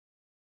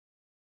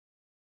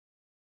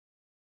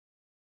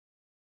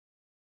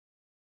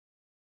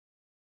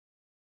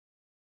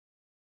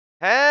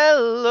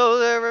Hello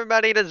there,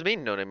 everybody. It is me,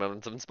 No Name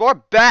Momentum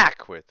Sport,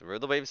 back with Rule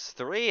the Waves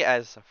 3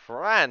 as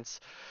France.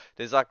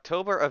 It is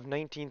October of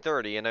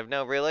 1930, and I've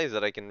now realized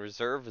that I can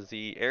reserve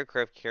the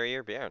aircraft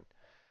carrier Bjorn.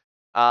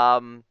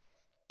 Um,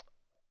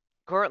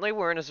 Currently,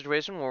 we're in a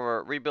situation where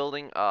we're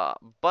rebuilding a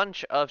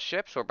bunch of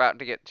ships. We're about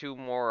to get two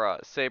more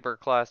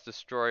Sabre-class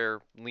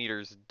destroyer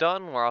leaders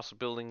done. We're also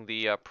building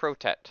the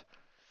Protet.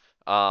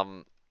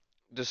 Um,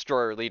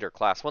 Destroyer Leader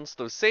class. Once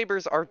those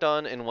Sabres are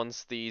done, and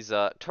once these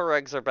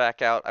Tuaregs are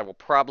back out, I will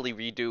probably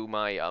redo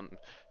my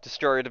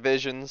Destroyer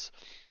divisions.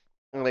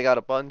 And I got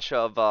a bunch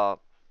of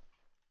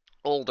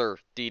older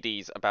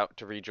DDs about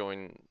to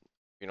rejoin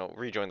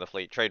the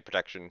fleet. Trade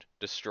protection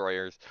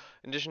destroyers.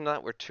 In addition to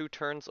that, we're 2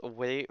 turns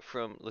away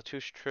from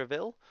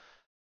Latouche-Treville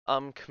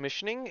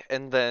commissioning,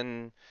 and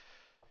then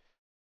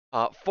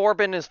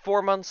Forbin is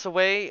 4 months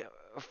away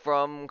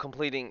from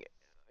completing,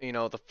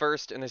 the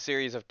first in a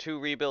series of 2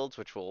 rebuilds,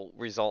 which will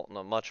result in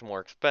a much more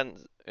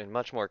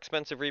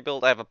expensive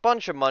rebuild. I have a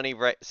bunch of money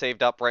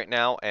saved up right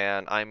now,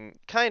 and I'm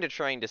kind of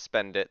trying to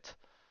spend it.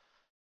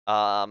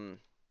 Um,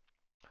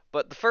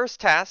 but the first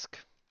task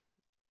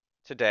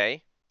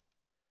today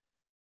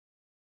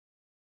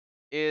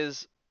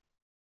is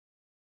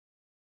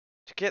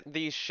to get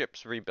these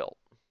ships rebuilt.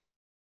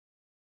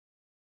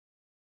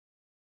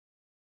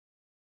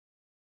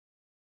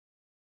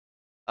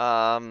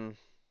 Um,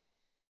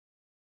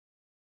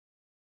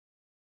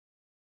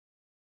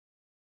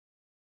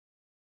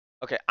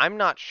 okay, I'm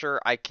not sure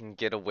I can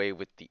get away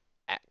with the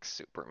X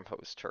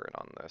superimposed turret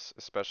on this,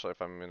 especially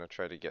if I'm gonna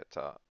try to get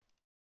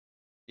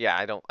yeah,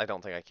 I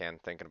don't think I can,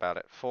 thinking about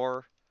it.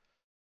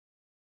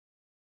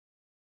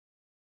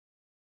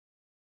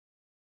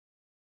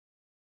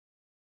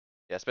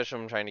 Yeah, especially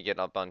when I'm trying to get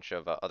a bunch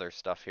of other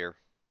stuff here.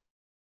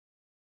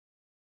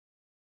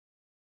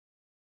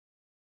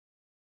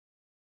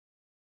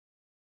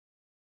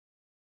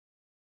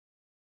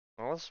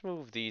 Well, let's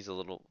move these a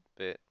little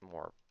bit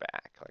more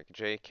back, like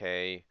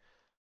JK,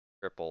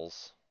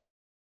 triples.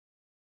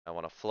 I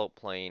want a float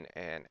plane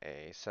and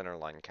a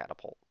centerline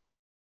catapult.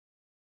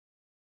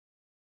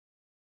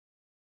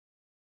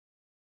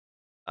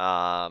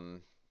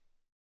 Um,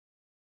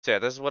 so yeah,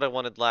 this is what I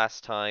wanted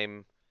last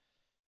time.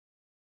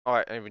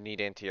 Alright, I would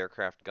need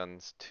anti-aircraft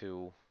guns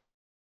too.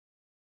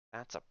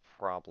 That's a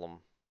problem.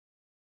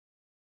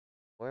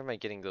 Where am I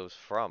getting those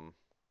from?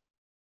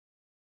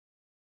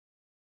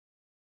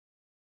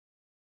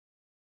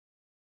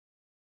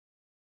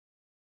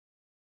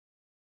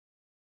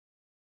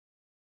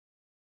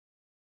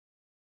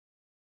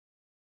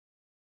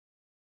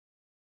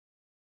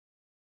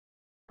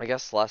 I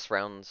guess less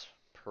rounds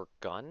per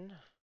gun?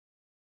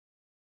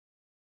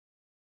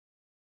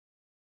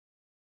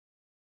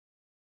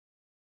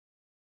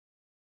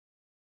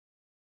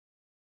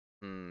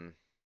 Hmm.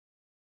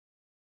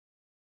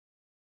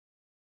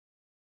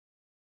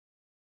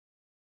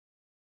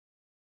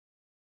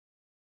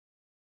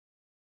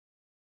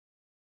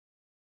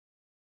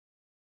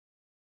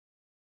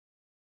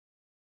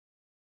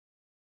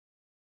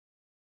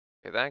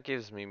 Okay, that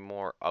gives me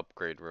more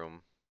upgrade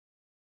room.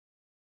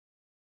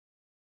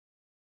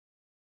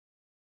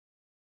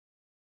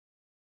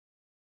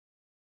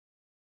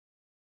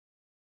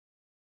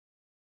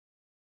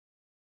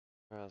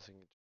 Browsing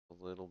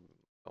a little.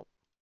 Oh.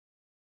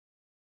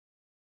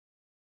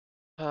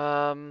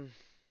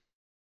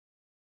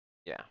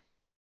 Yeah.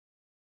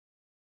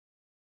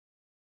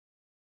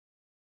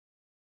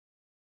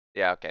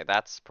 Yeah, okay,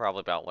 that's probably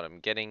about what I'm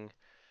getting.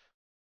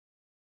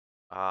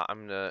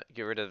 I'm gonna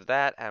get rid of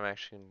that. I'm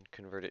actually gonna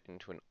convert it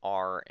into an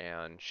R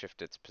and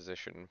shift its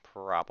position,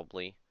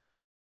 probably.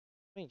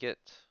 Let me get...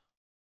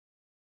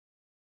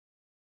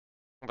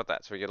 How about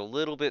that? So we get a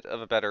little bit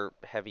of a better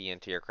heavy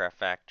anti-aircraft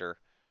factor.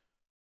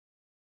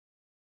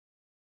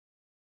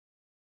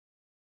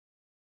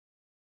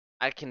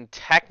 I can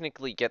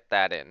technically get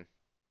that in.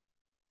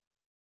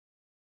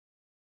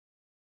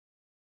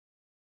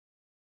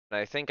 And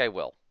I think I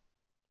will.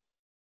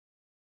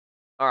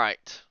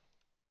 Alright.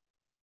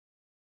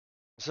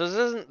 So this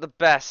isn't the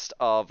best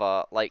of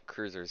light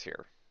cruisers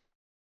here.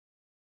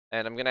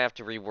 And I'm gonna have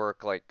to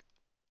rework, like,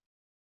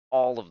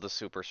 all of the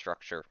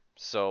superstructure.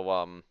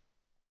 So,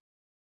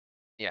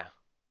 yeah.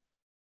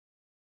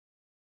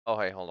 Oh,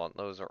 hey, hold on.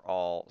 Those are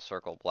all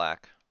circle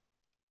black.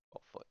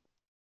 Oh, foot.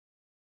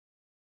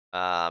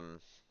 Um,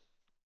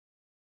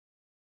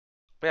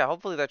 but yeah,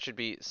 hopefully that should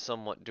be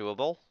somewhat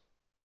doable.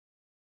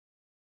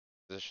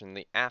 Position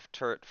the aft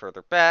turret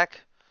further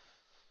back.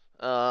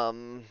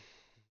 Um,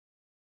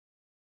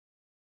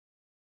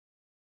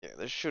 yeah,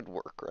 this should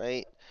work,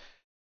 right?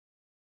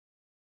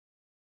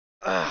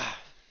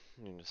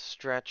 Need to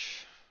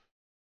stretch.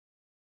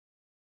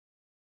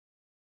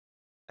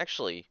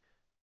 Actually,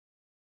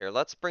 here,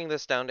 let's bring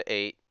this down to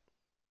 8.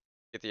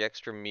 Get the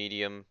extra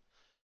medium.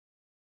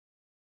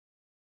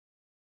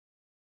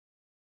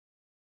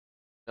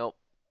 Nope.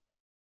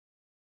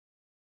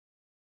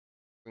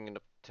 Bring it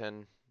up to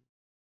 10.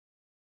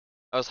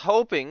 I was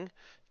hoping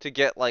to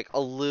get, like, a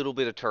little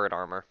bit of turret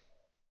armor.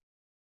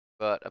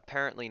 But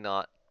apparently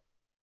not.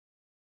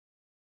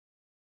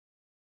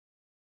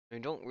 I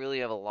don't really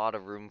have a lot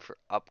of room for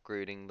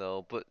upgrading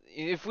though, but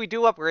if we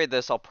do upgrade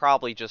this, I'll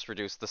probably just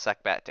reduce the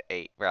secbat to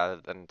 8 rather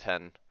than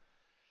 10.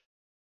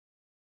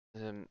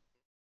 Um,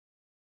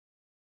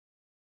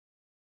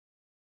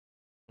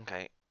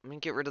 okay, let me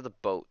get rid of the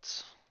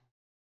boats.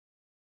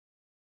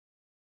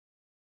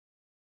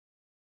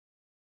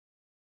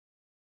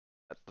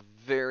 At the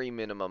very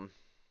minimum.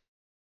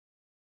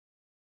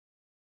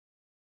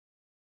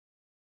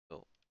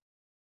 So,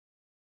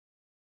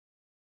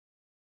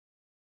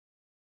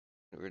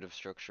 get rid of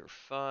structure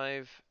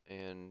 5,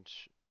 and,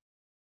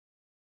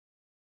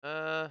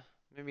 uh,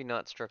 maybe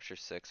not structure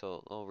 6,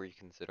 I'll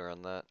reconsider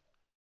on that.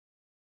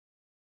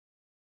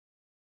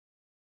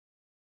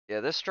 Yeah,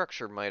 this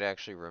structure might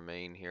actually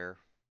remain here.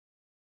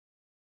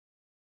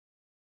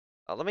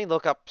 Let me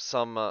look up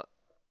some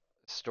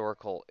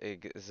historical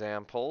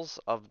examples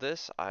of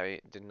this. I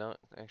did not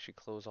actually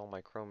close all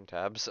my Chrome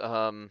tabs.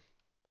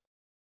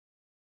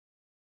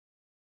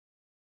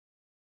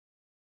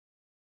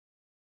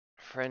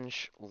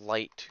 French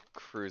light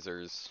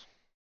cruisers.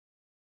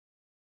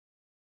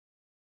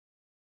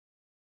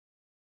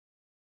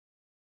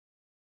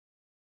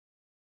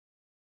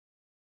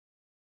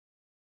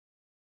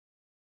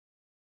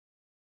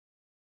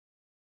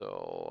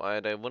 So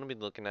what I want to be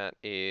looking at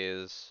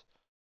is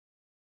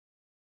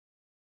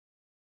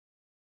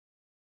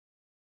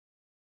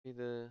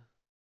the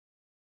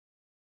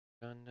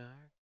Jeanne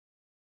d'Arc.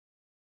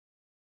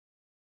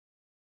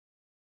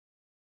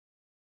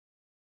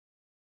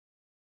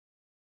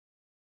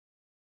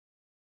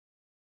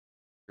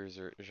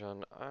 Cruiser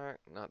Jeanne d'Arc,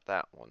 not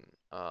that one.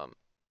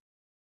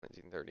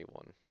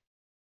 1931.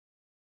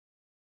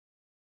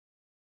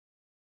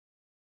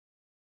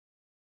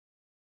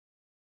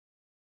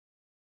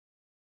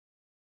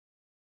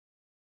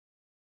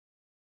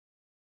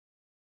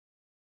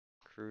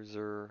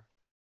 Cruiser,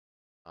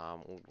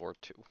 World War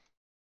II.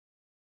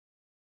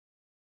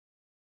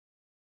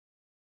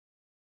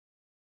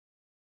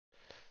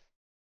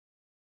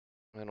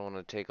 I want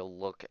to take a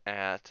look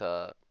at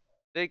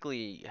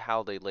vaguely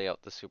how they lay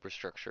out the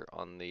superstructure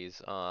on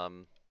these.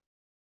 Well,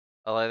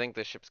 I think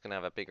the ship's gonna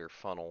have a bigger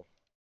funnel.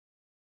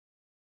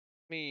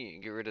 Let me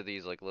get rid of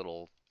these like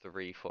little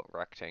 3-foot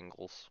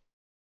rectangles.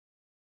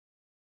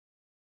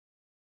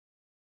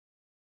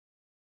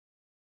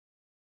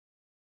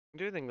 I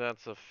do think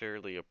that's a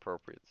fairly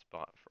appropriate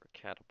spot for a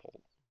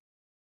catapult.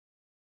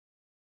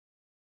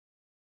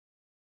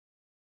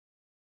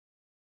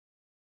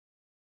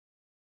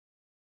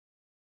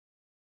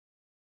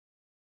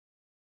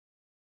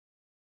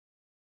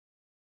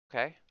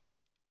 Okay.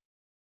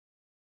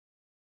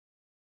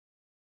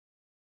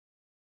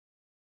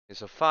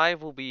 So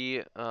 5 will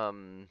be,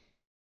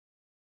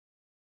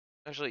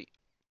 actually,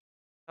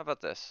 how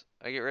about this?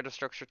 I get rid of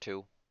structure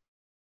 2.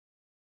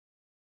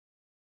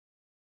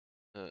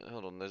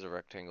 Hold on, there's a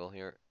rectangle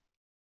here.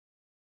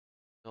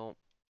 No.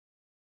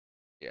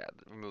 Yeah,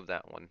 remove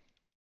that one.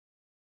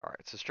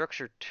 Alright, so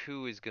structure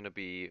 2 is gonna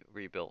be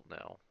rebuilt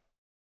now.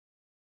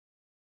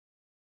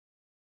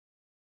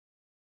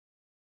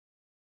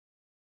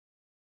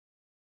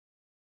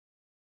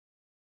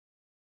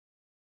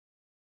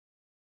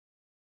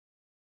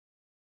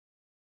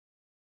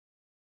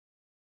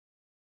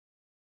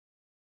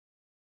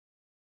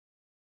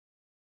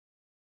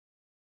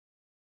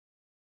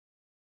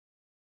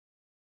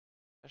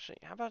 Actually,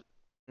 how about,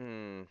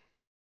 I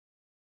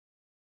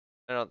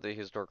know the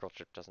historical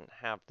ship doesn't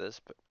have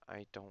this, but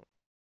I don't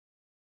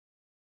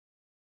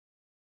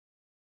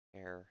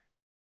care.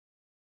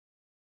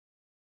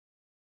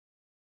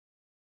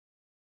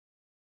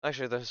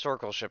 Actually, the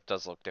historical ship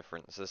does look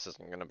different, so this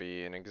isn't going to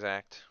be an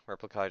exact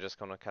replica. I just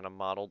going to kind of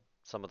model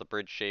some of the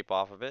bridge shape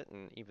off of it,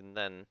 and even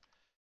then,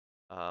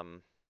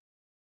 I'm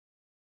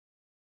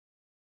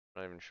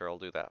not even sure I'll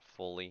do that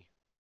fully.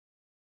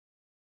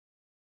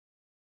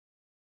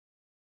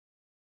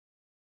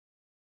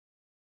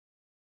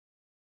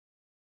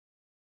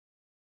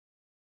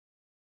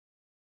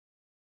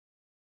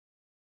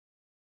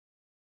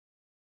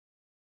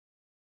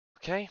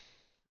 Okay,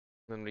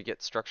 then we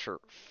get structure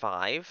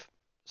 5.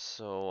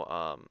 So,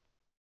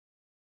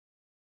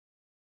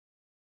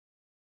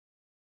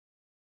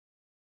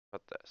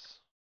 put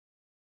this.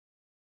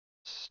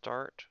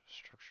 Start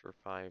structure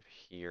 5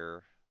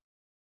 here.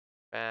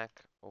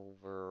 Back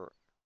over.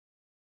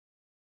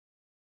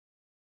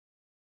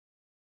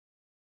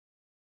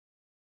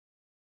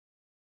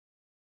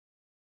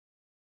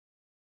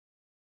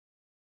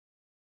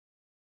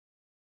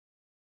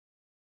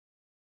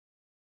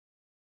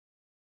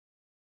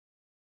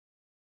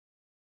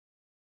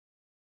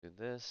 Do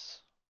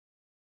this.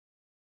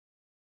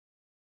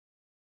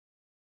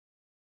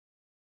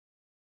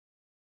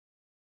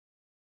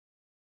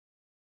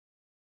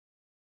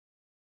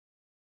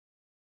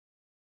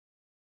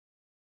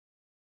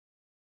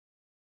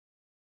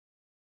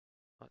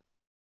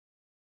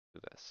 Do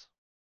this.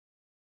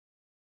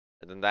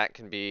 And then that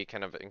can be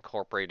kind of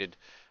incorporated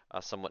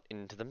somewhat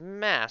into the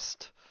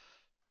mast.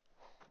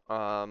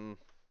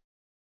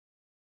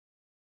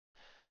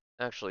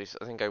 Actually,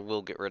 I think I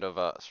will get rid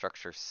of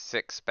structure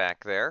 6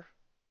 back there.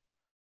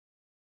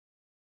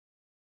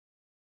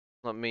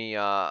 Let me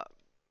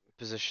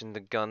position the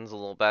guns a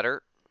little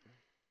better.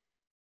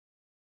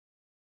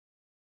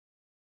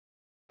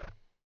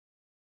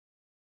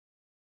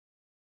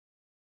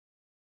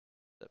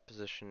 Set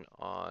position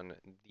on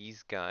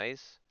these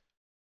guys.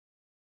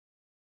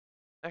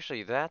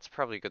 Actually, that's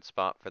probably a good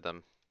spot for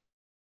them.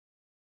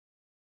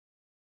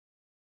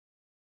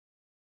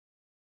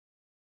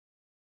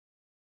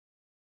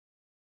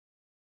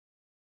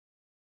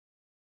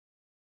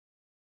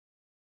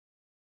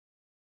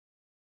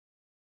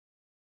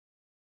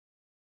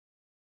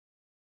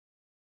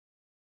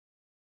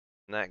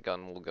 And that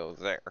gun will go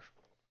there.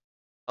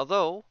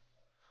 Although,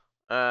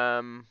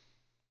 let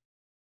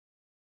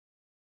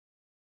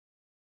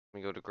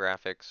me go to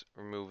graphics,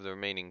 remove the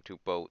remaining 2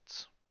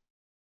 boats.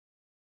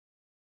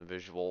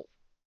 Visual.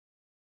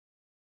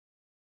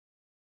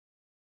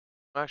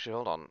 Actually,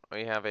 hold on.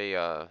 We have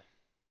a,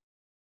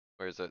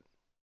 where is it?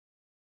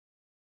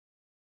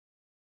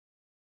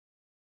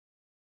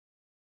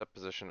 The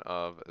position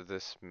of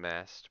this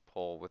mast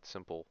pole with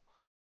simple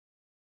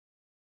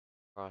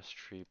cross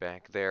tree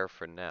back there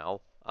for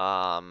now.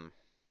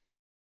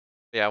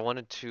 Yeah, I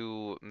wanted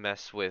to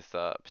mess with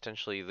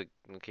potentially the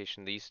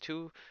location of these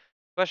two.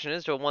 Question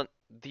is, do I want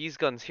these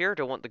guns here, or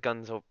do I want the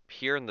guns up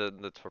here and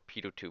the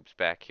torpedo tubes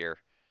back here?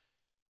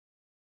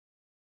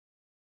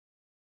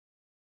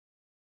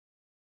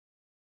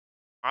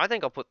 I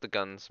think I'll put the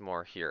guns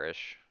more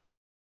here-ish.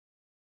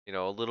 You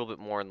know, a little bit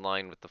more in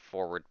line with the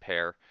forward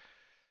pair.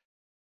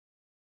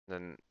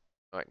 Then,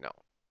 alright, no.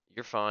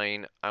 You're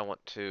fine. I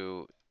want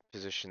to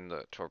position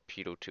the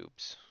torpedo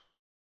tubes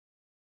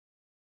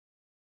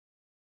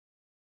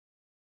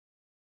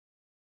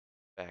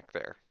back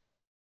there.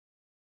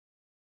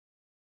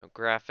 Now,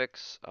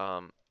 graphics,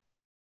 I'm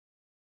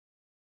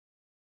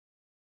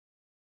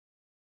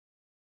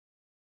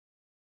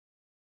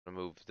gonna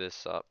move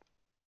this up.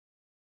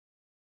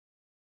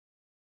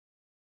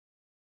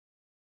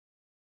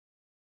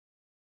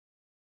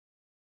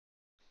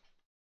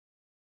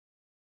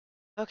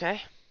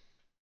 Okay.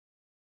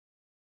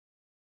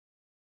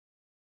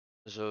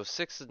 So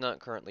 6 is not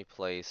currently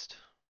placed.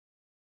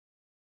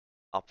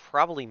 I'll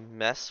probably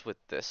mess with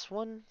this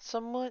one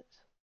somewhat.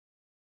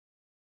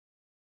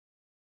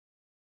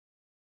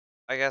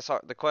 I guess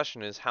the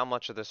question is, how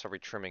much of this are we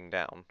trimming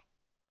down?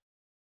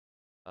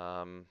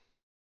 Yeah,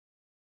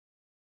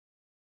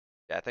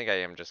 I think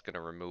I am just going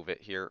to remove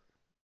it here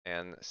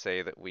and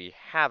say that we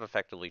have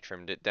effectively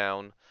trimmed it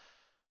down.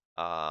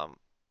 Um,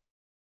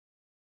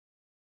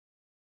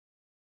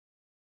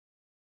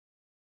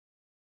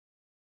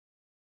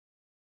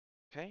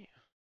 okay.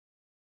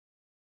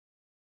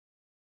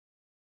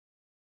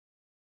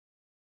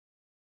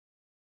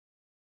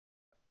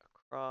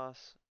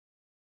 Across,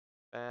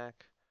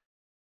 back.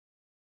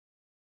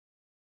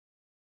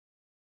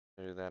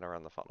 Do that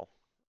around the funnel.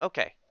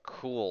 Okay,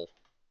 cool.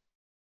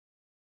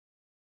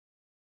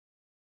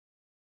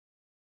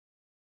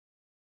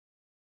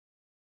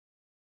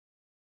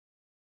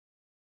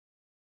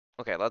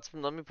 Okay, let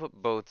me put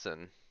boats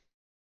in.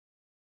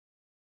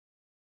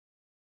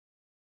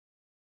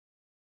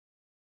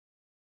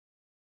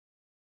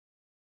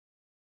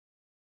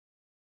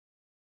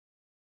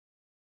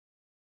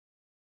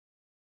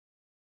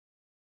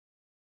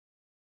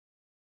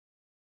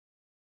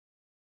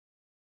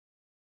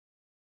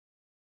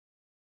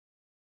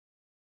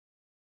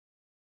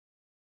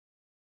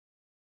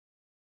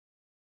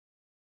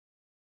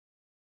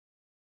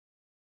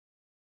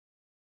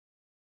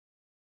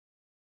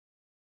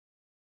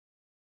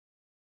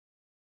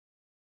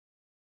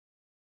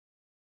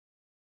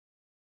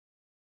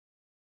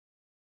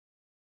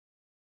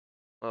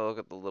 Oh, look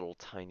at the little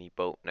tiny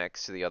boat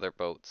next to the other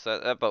boats.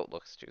 That boat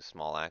looks too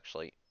small,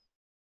 actually.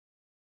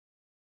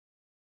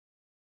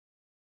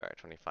 Alright,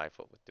 25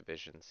 foot with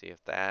division. See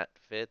if that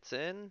fits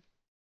in.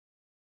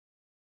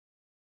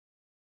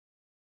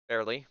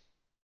 Barely.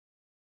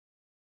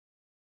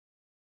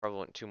 Probably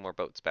want 2 more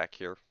boats back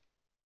here.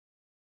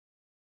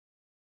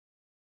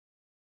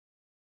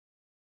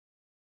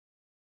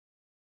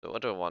 So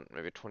what do I want?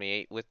 Maybe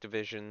 28 with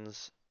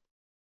divisions.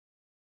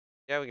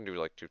 Yeah, we can do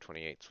like 2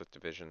 28s with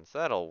divisions.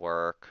 That'll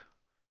work.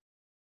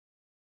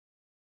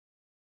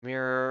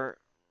 Mirror.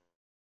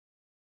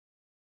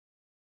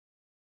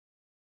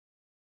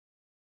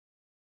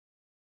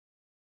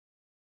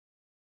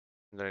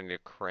 Then I need a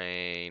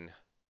crane.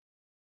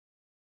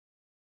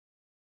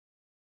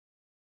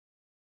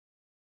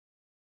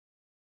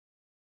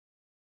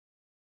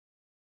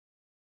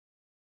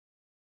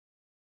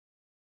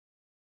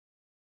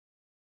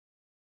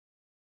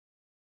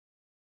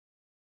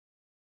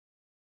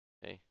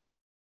 Okay.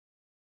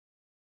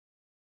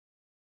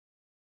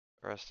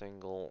 Rest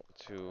angle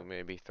to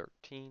maybe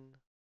 13.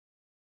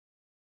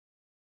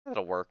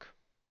 That'll work.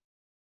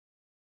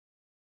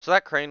 So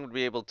that crane would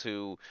be able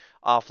to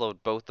offload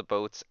both the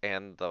boats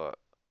and the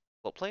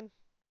float plane.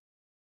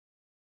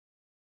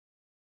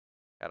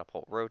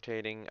 Catapult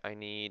rotating, I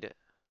need.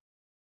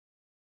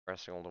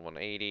 Rest angle to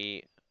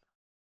 180.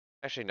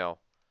 Actually, no.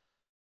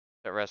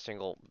 That rest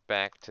angle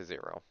back to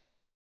 0.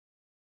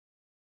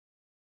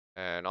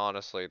 And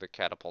honestly, the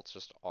catapult's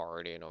just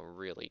already in a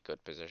really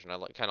good position. I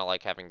kind of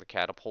like having the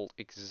catapult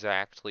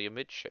exactly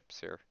amidships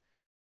here.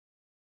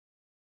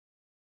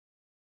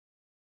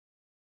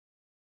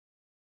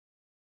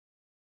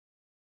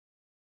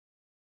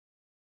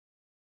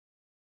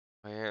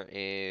 Where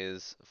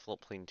is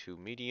floatplane 2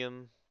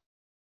 medium?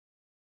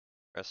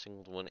 Resting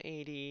with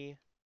 180.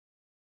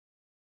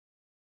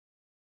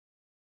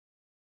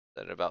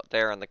 Then about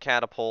there on the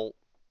catapult.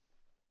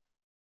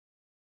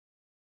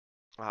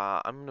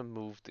 I'm gonna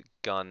move the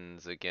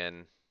guns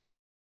again.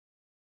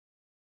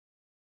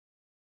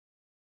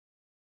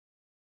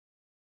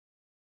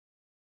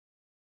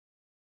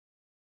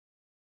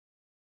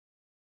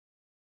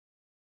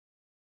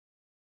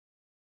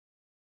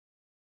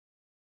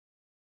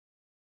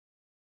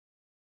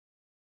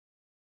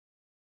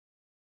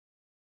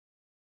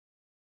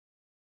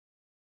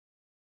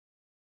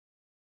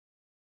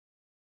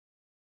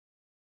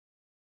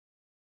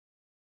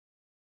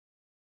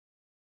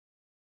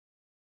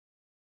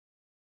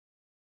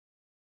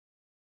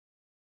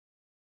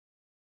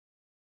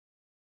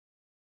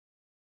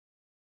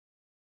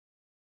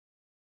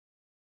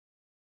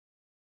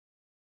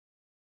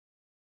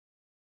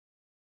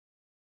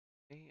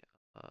 Okay,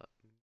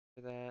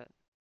 move that,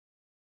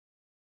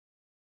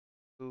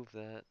 move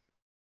that.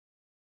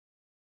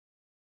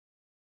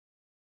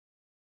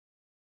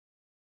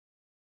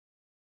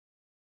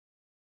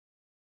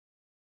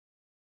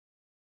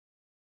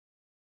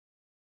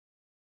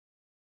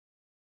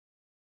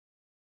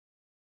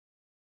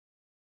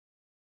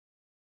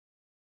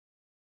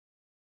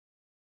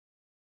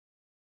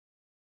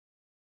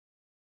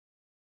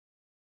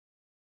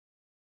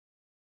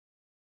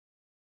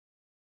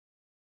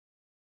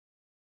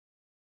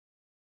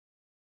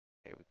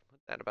 Okay, we can put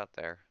that about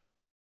there.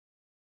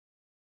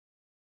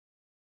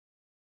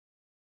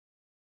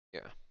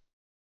 Yeah.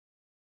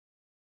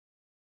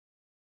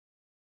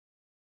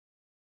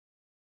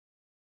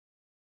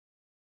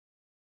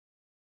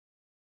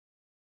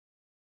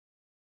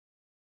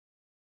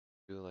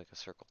 Do like a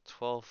circle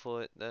 12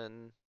 foot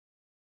then.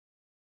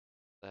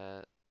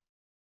 That.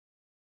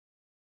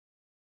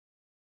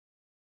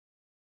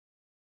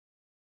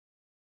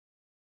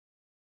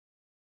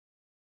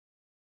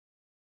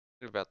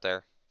 About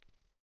there.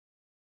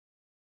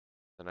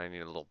 Then I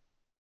need a little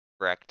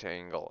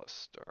rectangle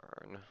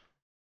astern.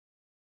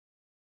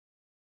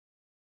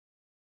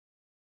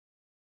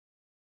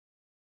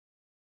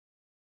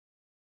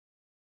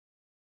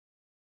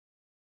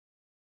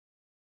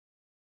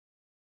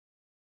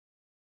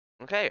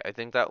 Okay, I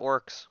think that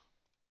works.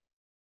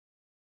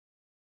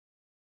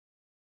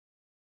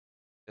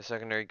 The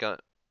secondary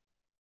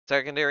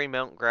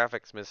mount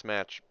graphics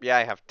mismatch. Yeah,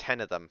 I have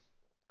 10 of them.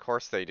 Of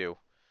course they do.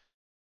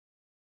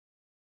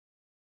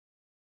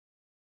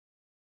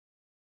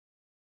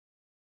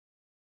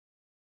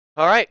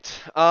 Alright,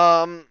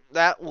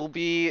 that will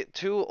be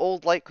two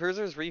old light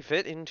cruisers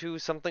refit into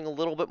something a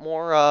little bit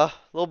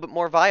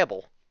more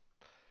viable.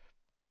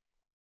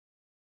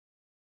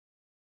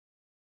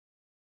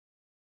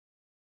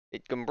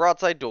 It can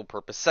broadside dual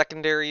purpose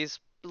secondaries,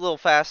 a little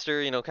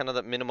faster, kind of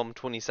that minimum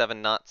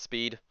 27 knot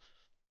speed.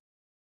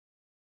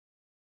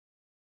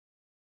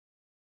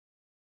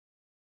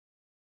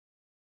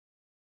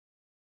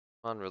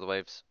 On the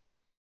waves.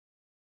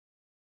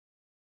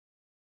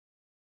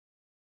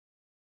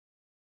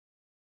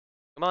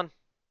 Come on.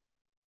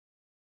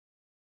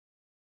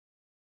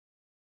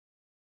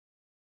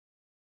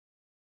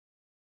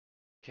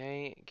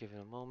 Okay, give it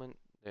a moment.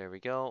 There we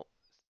go.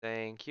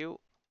 Thank you.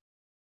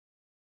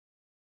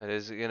 That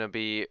is gonna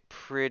be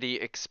pretty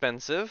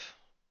expensive,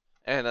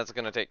 and that's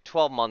gonna take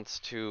 12 months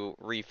to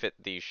refit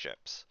these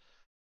ships.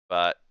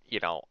 But,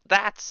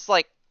 that's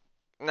like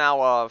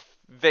now a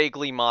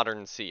vaguely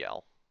modern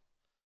CL.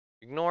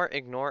 Ignore,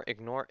 ignore,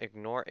 ignore,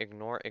 ignore,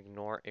 ignore,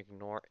 ignore,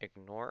 ignore,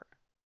 ignore.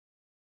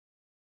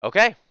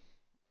 Okay.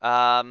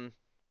 Um,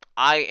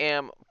 I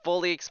am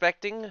fully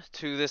expecting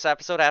to this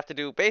episode have to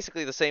do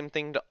basically the same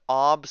thing to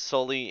Ob,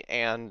 Sully,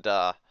 and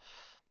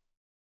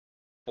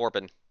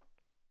Forbin.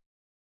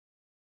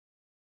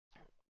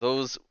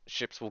 Those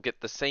ships will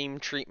get the same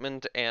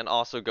treatment and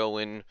also go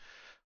in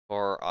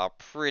for a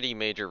pretty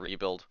major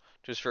rebuild.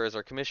 To as far as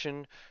our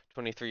commission,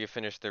 23 have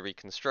finished their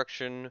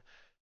reconstruction.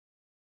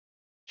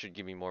 Should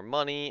give me more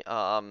money.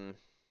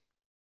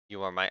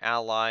 You are my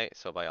ally,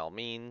 so by all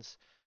means.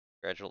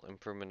 Gradual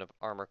improvement of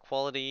armor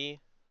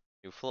quality.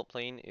 New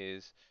floatplane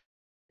is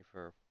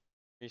for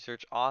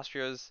research.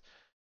 Austria's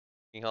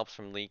getting helps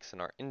from leaks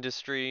in our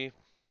industry.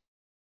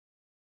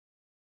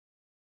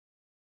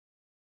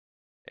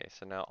 Okay,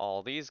 so now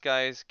all these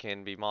guys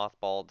can be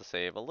mothballed to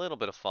save a little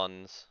bit of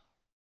funds.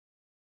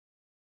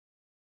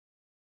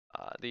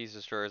 These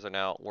destroyers are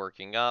now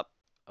working up.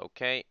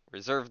 Okay,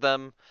 reserve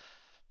them.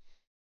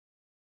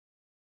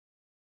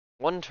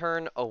 One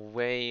turn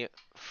away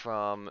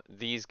from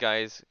these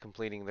guys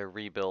completing their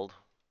rebuild.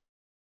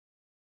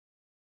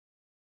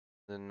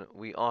 Then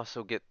we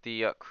also get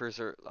the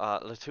cruiser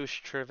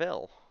Latouche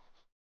Treville.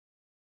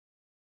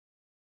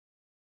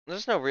 I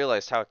just now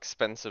realized how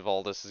expensive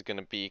all this is going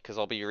to be because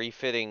I'll be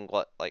refitting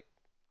what, like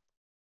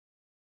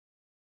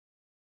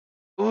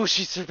Ooh,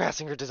 she's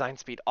surpassing her design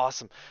speed.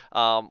 Awesome.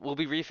 We'll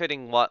be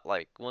refitting what,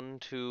 like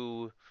like,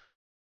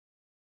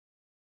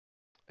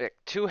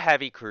 two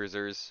heavy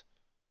cruisers.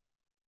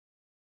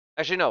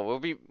 Actually, no,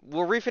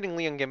 we're refitting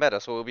Leon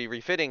Gambetta, so we'll be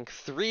refitting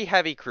three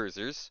heavy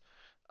cruisers.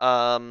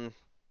 Um,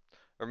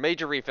 or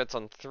major refits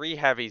on three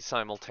heavies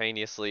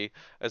simultaneously,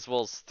 as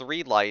well as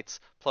three lights,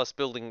 plus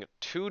building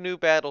two new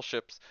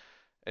battleships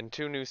and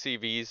two new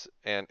CVs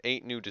and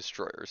eight new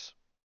destroyers.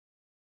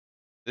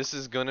 This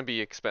is gonna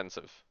be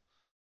expensive.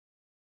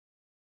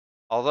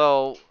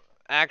 Although,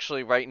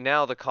 actually, right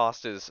now the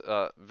cost is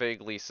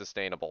vaguely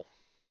sustainable.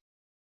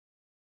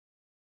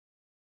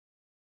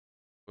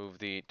 Move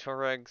the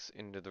Tuaregs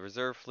into the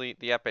reserve fleet.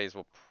 The Epes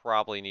will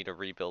probably need a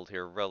rebuild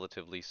here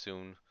relatively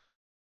soon.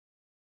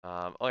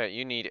 Oh yeah,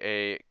 you need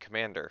a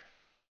commander.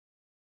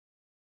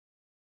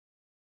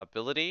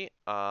 Ability.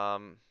 I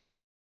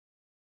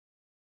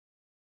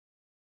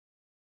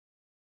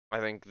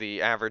think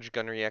the average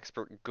gunnery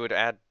expert, good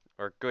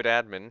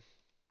admin,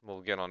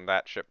 will get on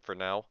that ship for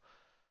now.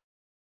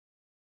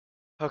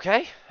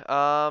 Okay.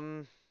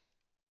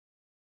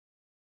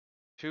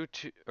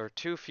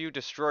 Too few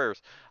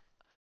destroyers.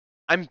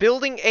 I'm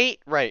building 8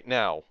 right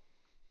now.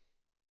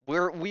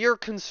 We are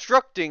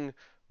constructing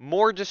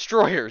more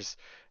destroyers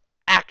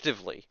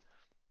actively.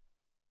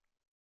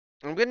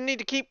 I'm gonna need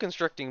to keep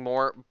constructing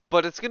more,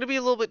 but it's gonna be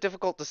a little bit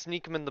difficult to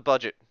sneak them in the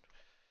budget.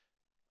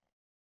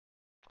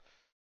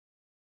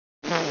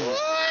 Can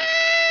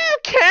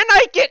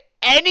I get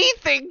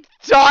anything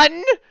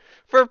done?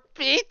 For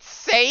Pete's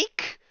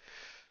sake?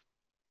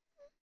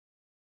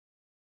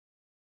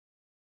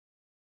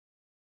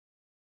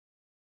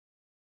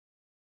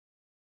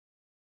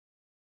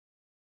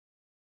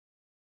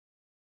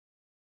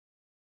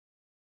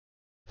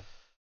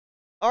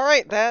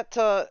 Alright, that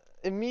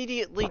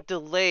immediately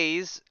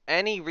delays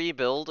any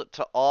rebuild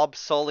to Ob,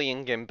 Sully,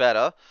 and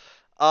Gambetta.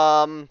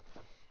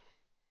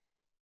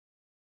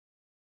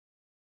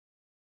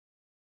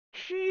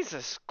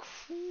 Jesus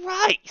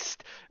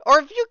Christ! Or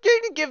if you're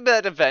going to give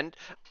that event,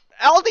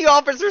 all the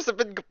officers have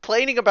been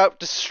complaining about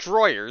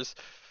destroyers.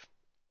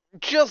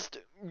 Just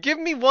give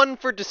me one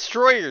for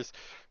destroyers.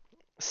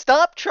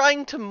 Stop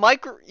trying to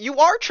You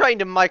are trying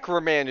to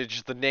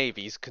micromanage the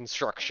Navy's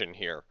construction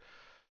here.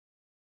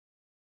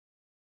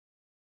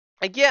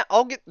 Yeah,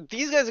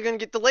 these guys are gonna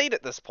get delayed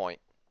at this point.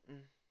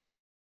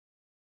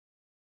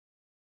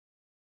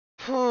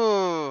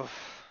 All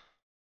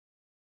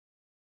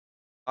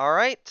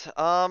right.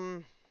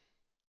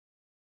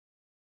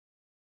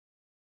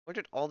 Where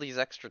did all these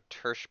extra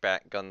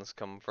Terschbat guns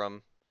come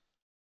from?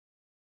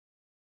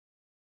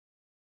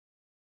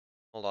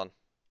 Hold on.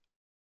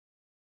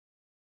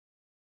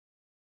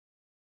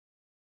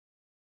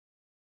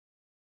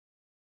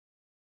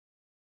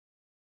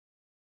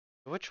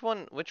 Which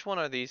one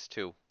are these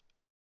two?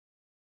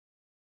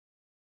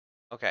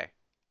 Okay.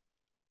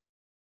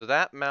 So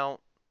that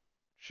mount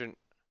shouldn't.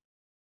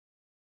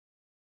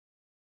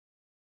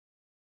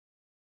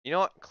 You know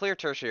what? Clear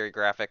tertiary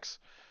graphics.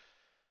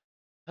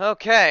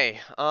 Okay.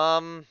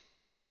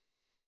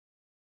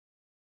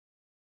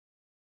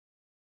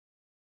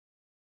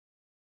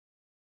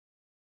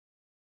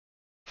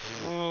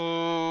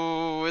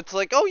 It's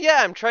like, oh yeah,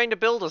 I'm trying to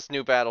build us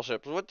new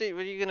battleships. What are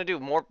you gonna do?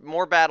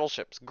 More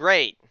battleships.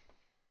 Great.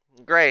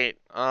 Great.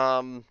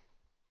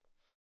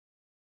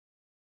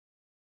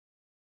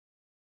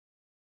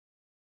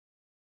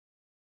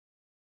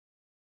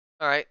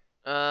 All right.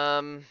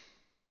 Um.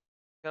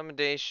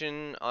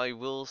 Accommodation, I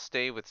will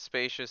stay with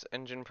spacious.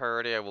 Engine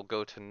priority, I will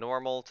go to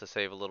normal to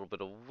save a little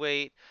bit of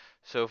weight.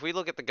 So if we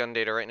look at the gun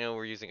data right now,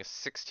 we're using a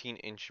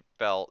 16-inch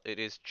belt. It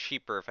is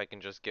cheaper if I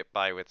can just get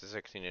by with a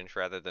 16-inch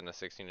rather than a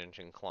 16-inch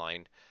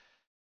inclined.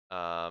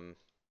 I'm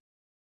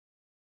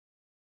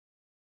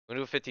gonna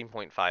do a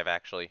 15.5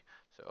 actually.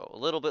 So a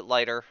little bit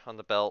lighter on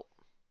the belt.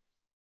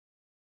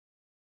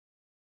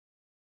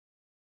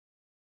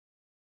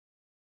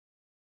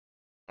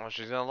 Oh,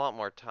 she's got a lot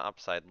more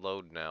topside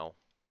load now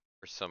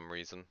for some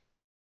reason.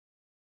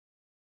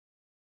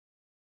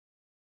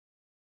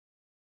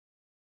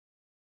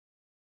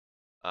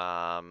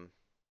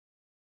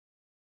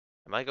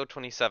 I might go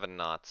 27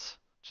 knots,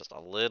 just a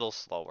little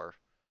slower.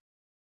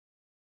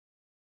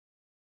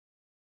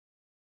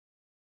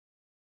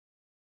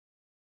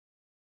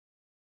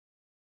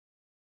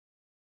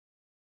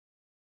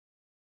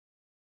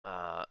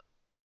 Uh,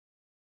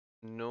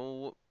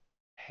 no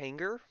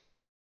hanger?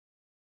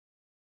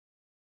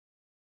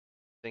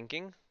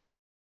 Thinking?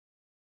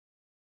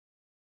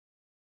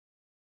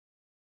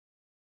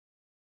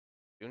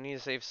 Do need to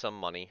save some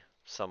money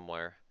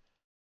somewhere.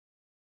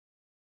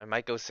 I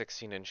might go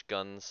 16-inch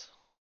guns.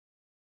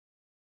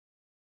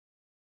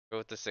 Go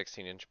with the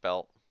 16-inch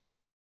belt.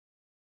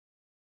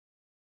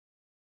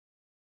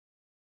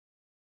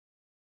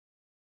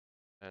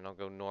 And I'll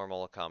go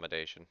normal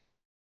accommodation.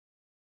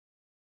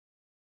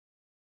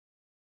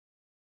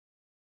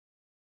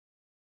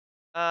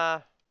 Uh,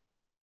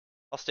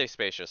 I'll stay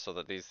spacious so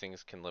that these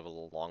things can live a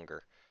little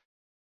longer.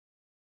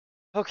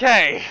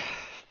 Okay.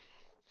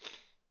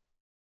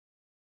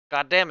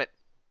 God damn it.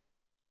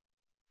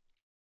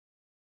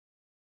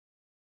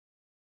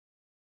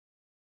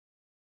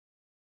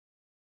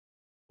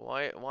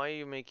 Why are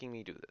you making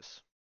me do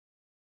this?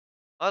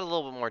 I'll add a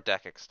little bit more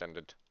deck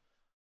extended.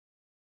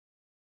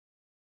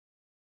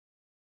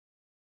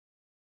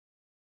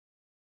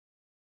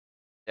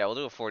 Yeah, we'll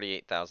do a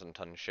 48,000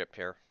 ton ship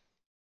here.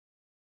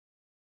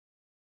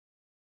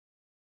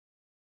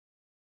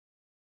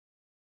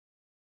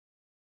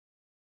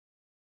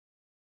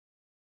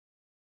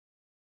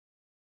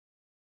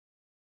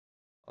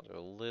 I'll do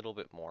a little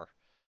bit more.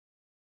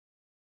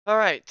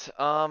 Alright,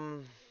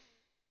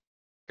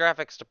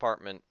 graphics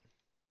department.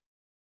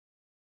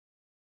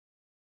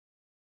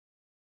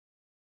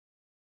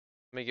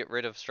 Let me get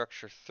rid of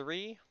structure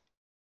 3.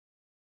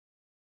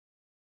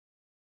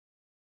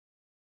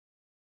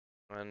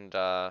 And,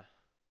 I'll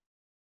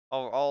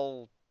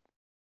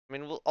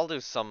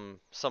do some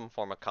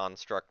form of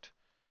construct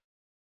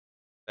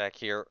back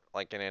here,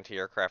 like an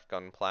anti-aircraft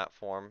gun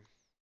platform.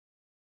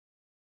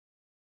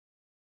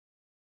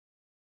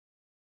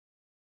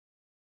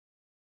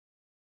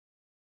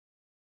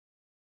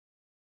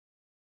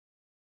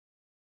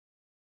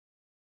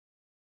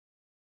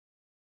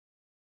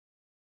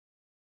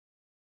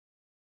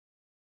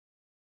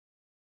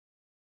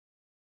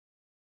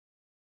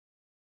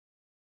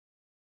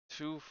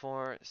 Two,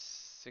 four,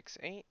 6,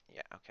 8.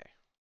 Yeah, okay.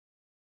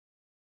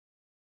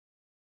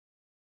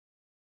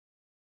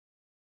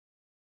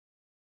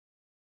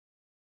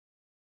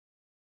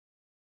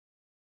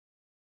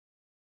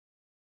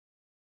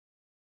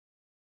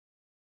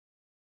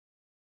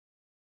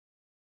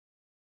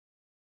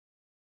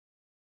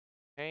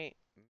 Okay,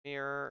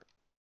 mirror,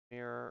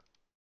 mirror,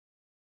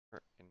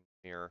 and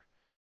mirror.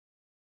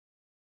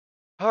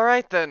 All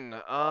right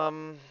then.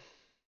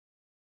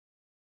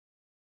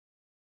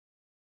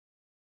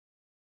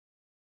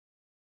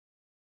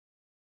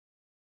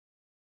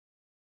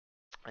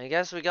 I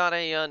guess we got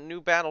a new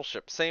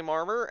battleship. Same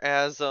armor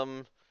as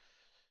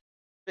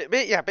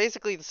yeah,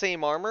 basically the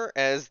same armor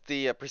as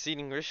the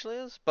preceding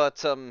Richelieu's,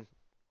 but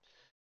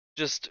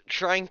just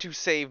trying to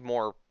save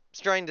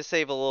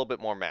a little bit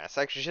more mass.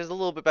 Actually, she has a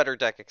little bit better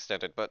deck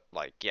extended, but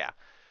like, yeah,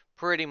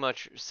 pretty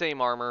much same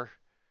armor.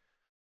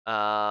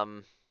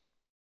 Um,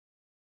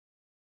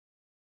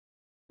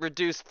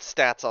 reduced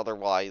stats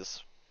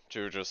otherwise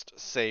to just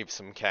save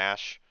some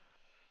cash.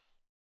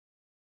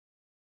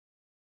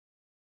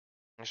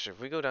 Actually,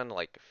 if we go down to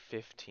like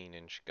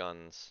 15-inch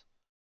guns,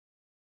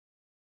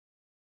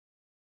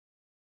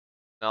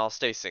 no, I'll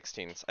stay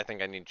 16s. I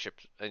think I need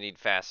ships. I need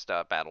fast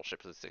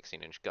battleships with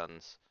 16-inch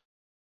guns.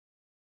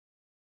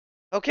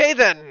 Okay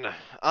then.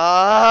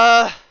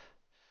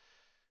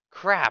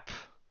 Crap.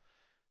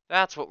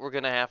 That's what we're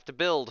gonna have to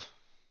build.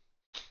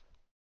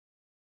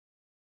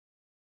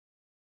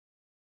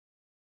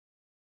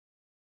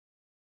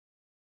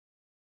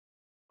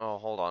 Oh,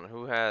 hold on.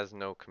 Who has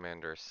no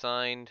commander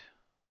assigned?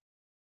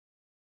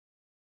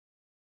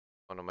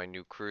 One of my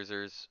new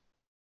cruisers.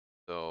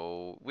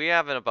 So we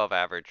have an above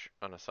average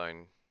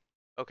unassigned.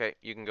 Okay,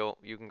 you can go.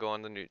 You can go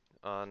on the new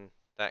on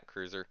that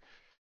cruiser.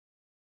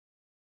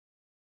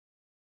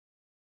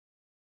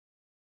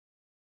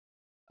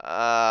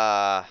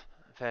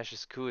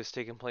 Fascist coup has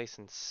taken place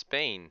in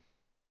Spain.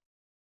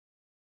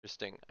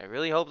 Interesting. I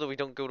really hope that we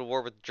don't go to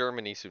war with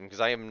Germany soon, because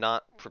I am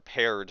not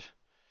prepared.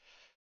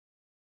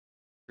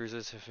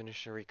 Cruisers have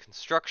finished their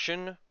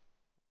reconstruction.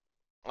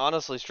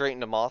 Honestly, straight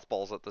into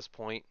mothballs at this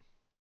point.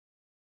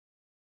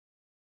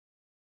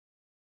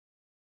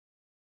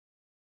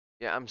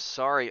 Yeah, I'm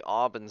sorry,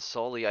 Aub and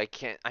Sully. I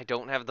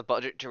don't have the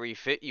budget to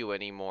refit you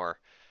anymore.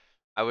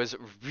 I was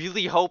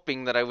really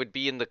hoping that I would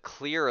be in the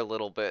clear a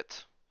little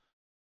bit.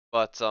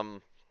 But,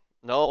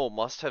 no,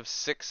 must have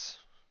six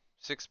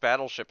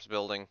battleships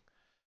building.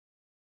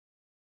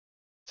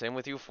 Same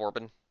with you,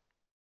 Forbin.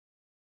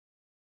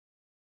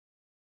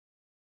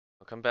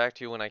 I'll come back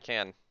to you when I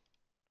can.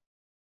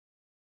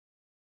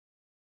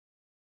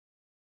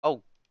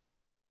 Oh,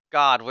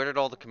 God, where did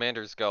all the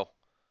commanders go?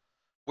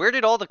 Where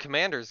did all the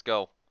commanders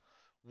go?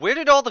 Where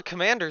did all the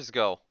commanders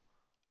go?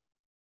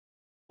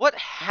 What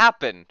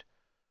happened?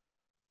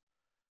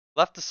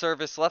 Left the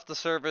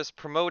service,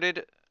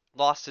 promoted,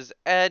 lost his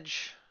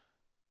edge.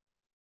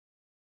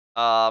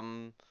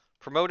 Um,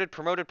 promoted.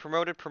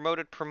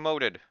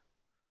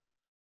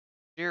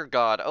 Dear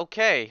God,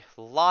 okay.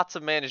 Lots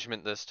of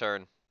management this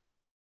turn.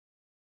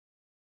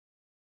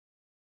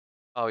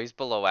 Oh, he's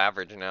below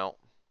average now.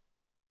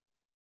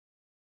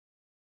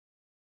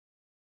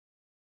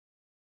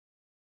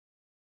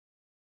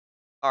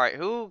 Alright,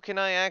 who can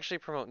I actually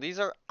promote? These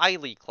are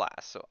Eiley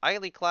class, so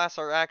Eiley class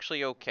are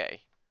actually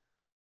okay.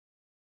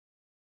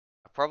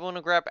 I probably want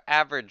to grab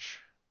average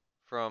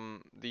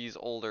from these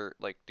older,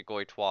 like, de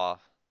Goitois.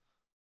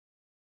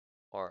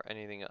 Or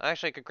anything.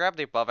 Actually, I could grab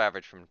the above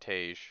average from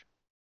Tage.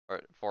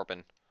 Or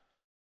Forbin.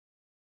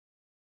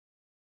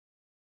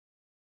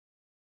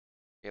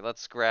 Okay,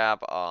 let's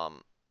grab,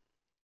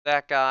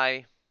 that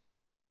guy.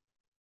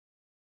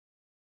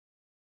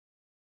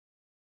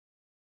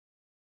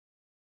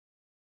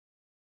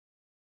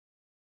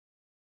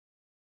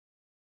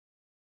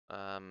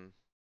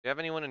 Do you have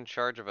anyone in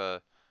charge of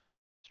a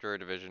destroyer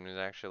division who's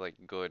actually, like,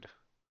 good?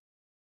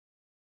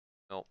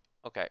 Nope.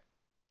 Okay.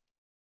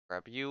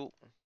 Grab you.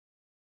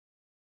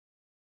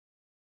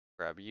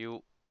 Grab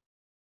you.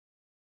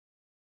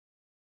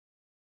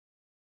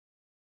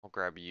 I'll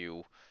grab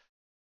you.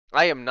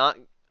 I am not.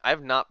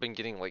 I've not been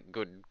getting like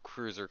good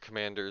cruiser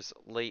commanders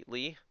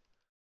lately.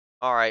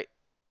 All right,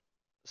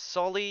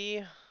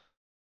 Sully.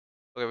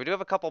 Okay, we do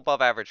have a couple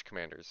above average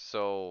commanders.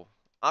 So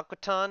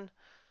Aquaton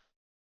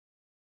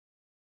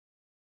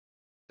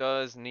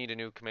does need a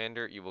new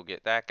commander. You will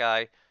get that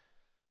guy.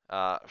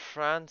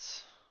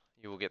 France,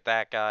 you will get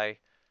that guy.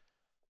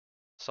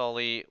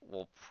 Sully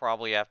will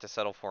probably have to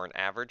settle for an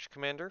average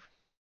commander.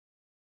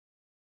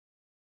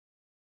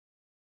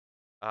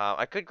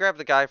 I could grab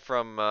the guy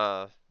from.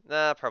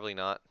 Nah, probably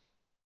not.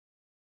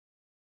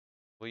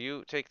 Will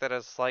you take that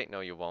as a slight? No,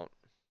 you won't.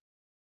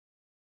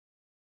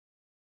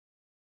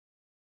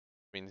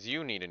 Means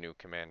you need a new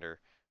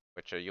commander,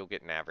 which you'll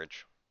get an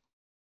average.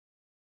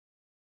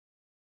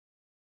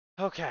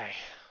 Okay.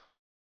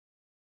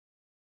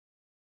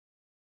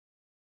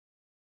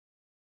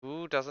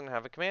 Who doesn't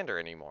have a commander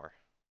anymore?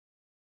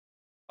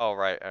 Oh,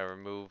 right, I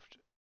removed...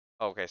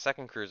 Okay,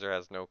 second cruiser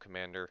has no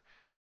commander.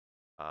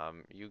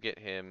 You get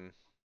him...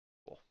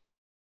 Cool.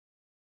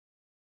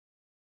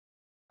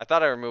 I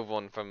thought I removed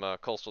one from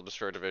Coastal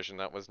Destroyer Division.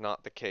 That was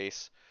not the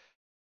case.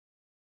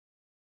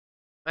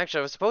 Actually,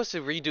 I was supposed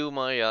to redo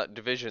my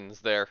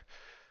divisions there.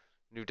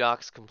 New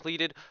docks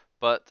completed,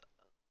 but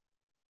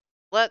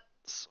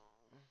let's...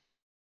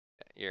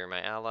 You're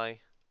my ally.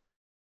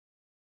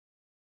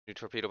 New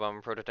torpedo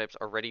bomber prototypes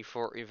are ready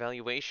for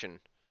evaluation.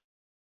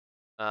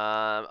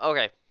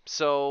 Okay,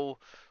 so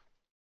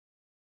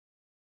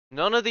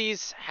none of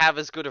these have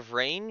as good of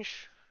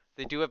range.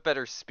 They do have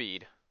better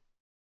speed.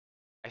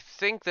 I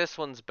think this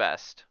one's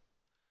best.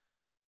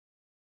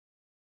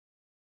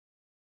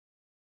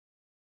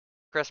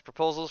 Request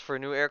proposals for a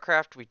new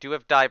aircraft. We do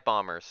have dive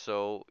bombers,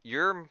 so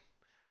you're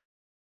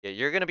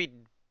gonna be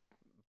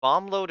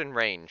bomb load and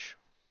range.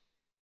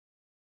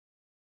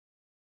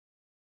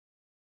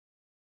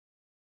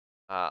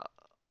 Uh,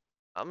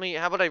 how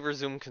about I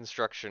resume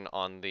construction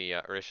on the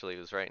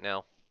Richelieus right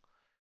now?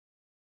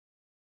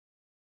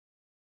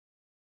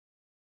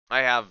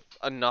 I have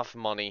enough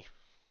money.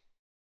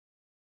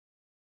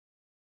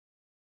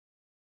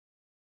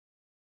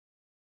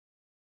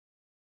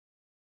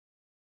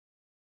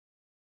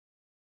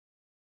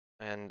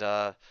 And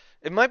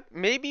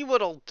maybe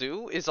what I'll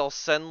do is I'll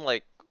send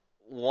like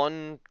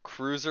one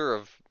cruiser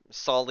of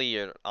Sully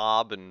and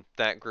Ob and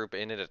that group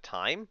in at a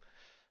time.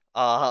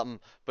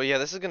 But yeah,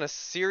 this is gonna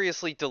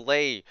seriously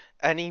delay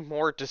any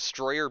more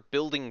destroyer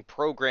building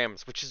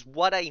programs, which is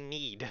what I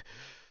need.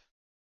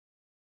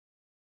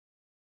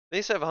 They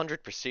used to have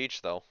 100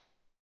 prestige though.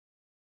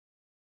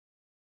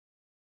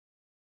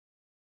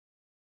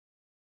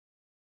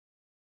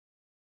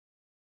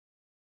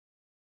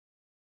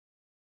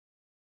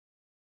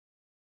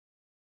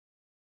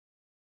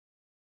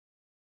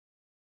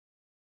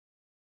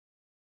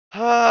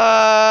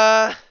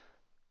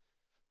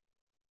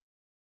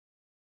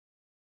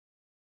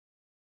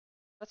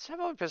 Let's how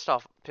about we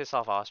piss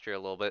off Austria a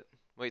little bit.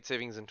 Weight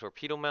savings in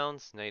torpedo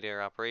mounts, night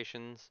air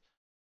operations.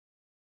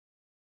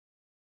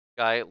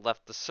 Guy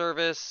left the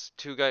service.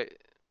 Two guy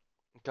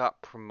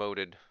got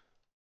promoted.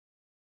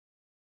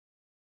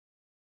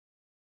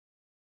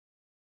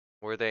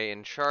 Were they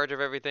in charge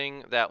of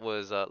everything? That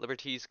was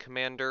Liberty's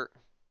commander.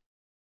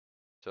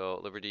 So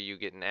Liberty, you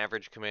get an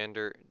average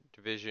commander,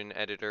 division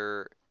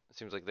editor.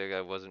 Seems like the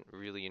guy wasn't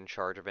really in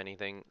charge of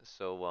anything.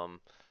 So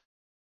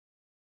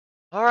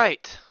all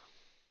right.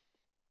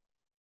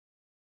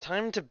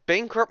 Time to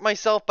bankrupt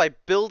myself by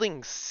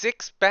building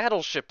 6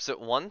 battleships at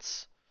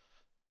once.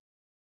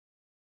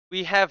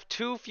 We have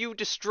too few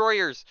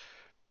destroyers.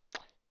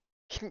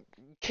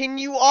 Can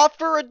you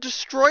offer a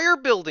destroyer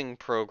building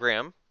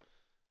program?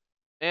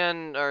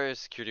 And our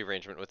security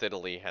arrangement with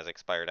Italy has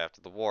expired after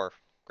the war.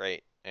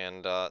 Great.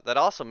 And that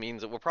also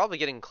means that we're probably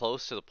getting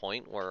close to the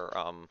point where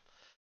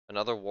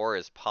another war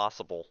is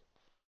possible.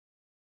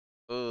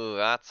 Ooh,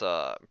 that's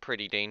a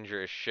pretty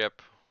dangerous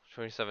ship.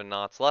 27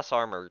 knots, less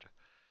armored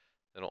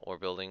than what we're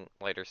building.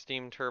 Lighter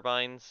steam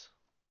turbines.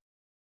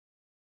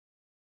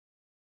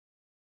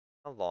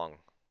 How long?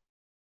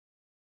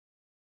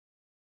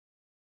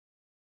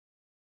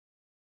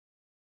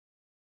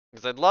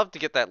 Because I'd love to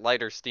get that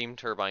lighter steam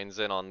turbines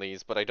in on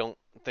these, but I don't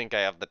think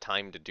I have the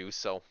time to do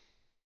so.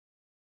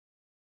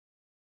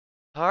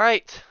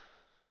 Alright.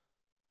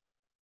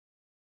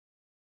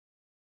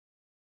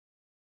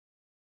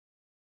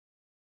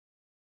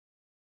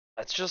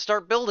 Let's just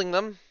start building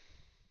them.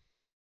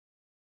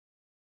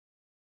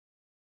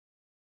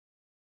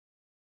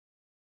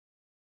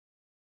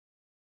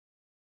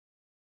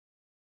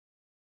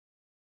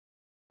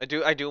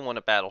 I do want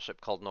a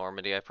battleship called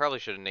Normandy. I probably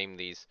should have named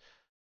these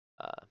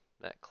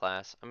that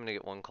class. I'm gonna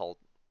get one called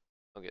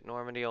I'll get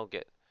Normandy, I'll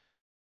get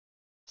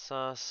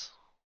Sus.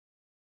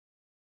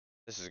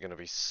 This is gonna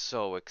be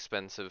so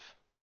expensive.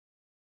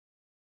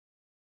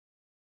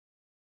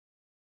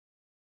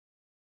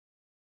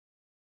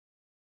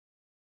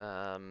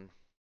 Um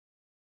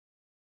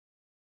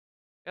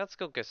yeah, let's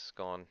go get this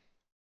going.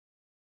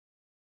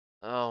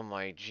 Oh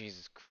my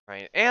Jesus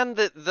Christ. And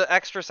the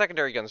extra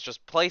secondary guns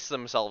just place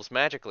themselves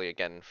magically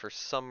again for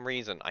some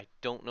reason. I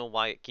don't know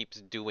why it keeps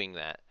doing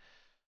that.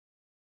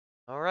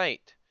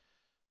 Alright.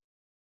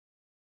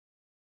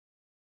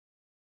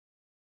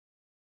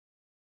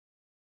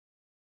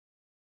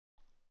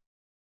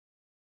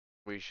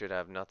 We should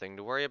have nothing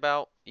to worry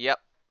about. Yep,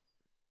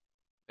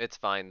 it's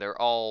fine. They're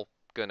all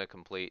gonna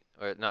complete.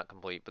 Or not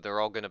complete, but they're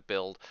all gonna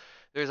build.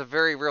 There's a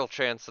very real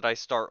chance that I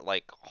start,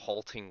 like,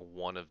 halting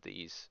one of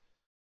these.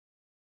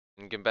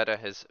 And Gambetta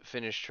has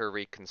finished her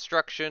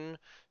reconstruction,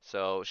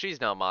 so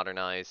she's now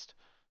modernized.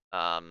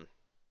 Um,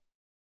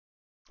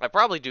 I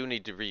probably do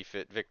need to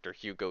refit Victor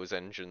Hugo's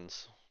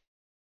engines.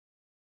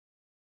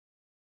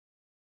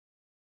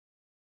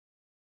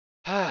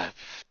 God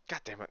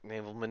damn it,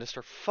 Naval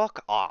Minister.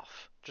 Fuck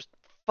off. Just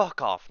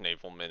fuck off,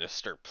 Naval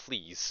Minister,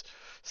 please.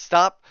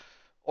 Stop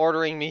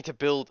ordering me to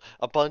build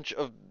a bunch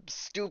of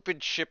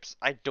stupid ships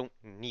I don't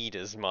need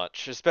as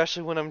much,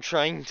 especially when I'm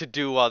trying to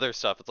do other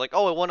stuff. It's like,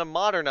 oh, I want to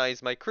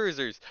modernize my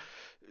cruisers.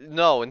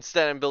 No,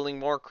 instead I'm building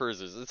more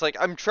cruisers. It's like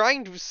I'm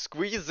trying to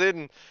squeeze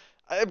in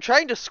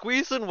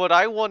what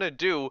I want to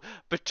do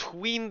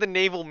between the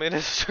Naval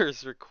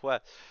Minister's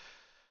request.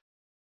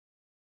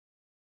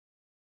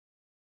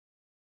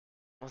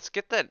 Let's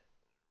get that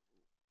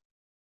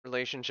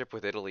relationship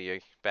with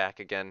Italy back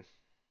again.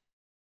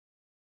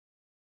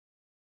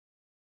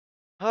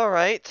 All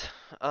right.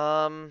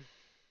 Um.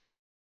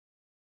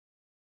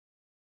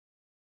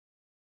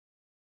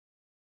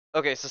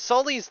 Okay, so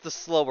Sully's the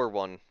slower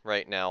one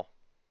right now.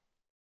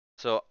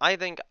 So I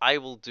think I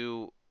will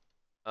do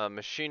a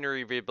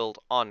machinery rebuild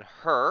on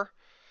her.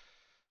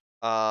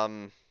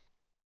 Um.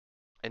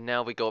 And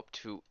now we go up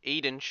to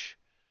 8-inch.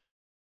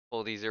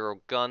 Fully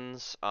zero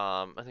guns.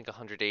 I think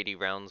 180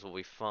 rounds will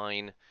be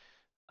fine.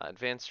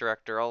 Advanced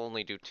director, I'll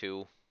only do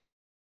 2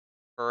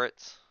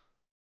 turrets.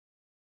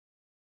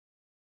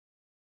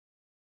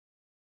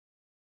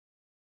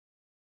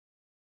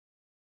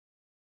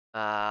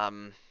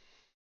 Um.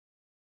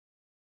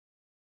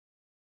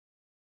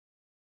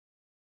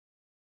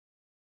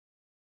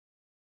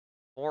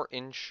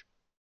 4-inch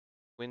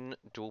twin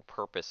dual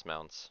purpose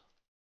mounts.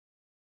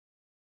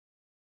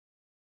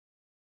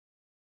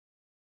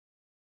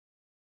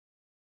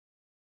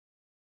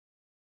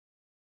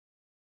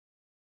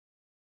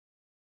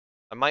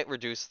 I might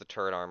reduce the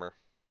turret armor.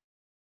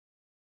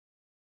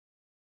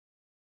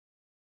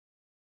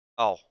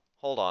 Oh,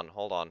 hold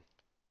on.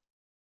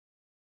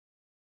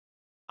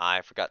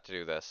 I forgot to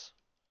do this.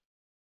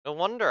 No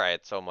wonder I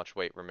had so much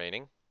weight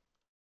remaining.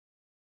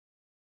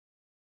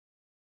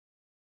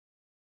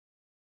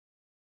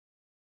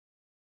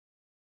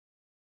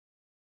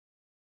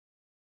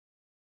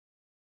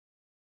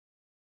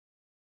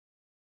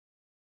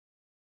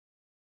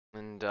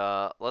 And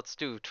let's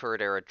do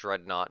turret era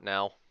dreadnought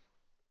now.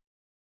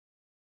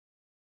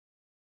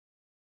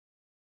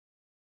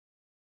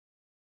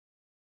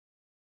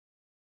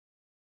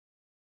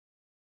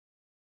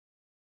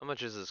 How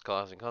much is this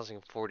costing?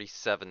 Costing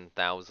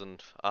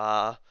 47,000.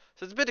 So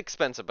it's a bit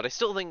expensive, but I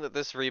still think that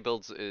this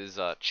rebuild is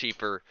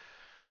cheaper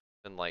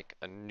than like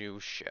a new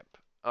ship.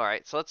 All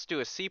right, so let's do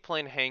a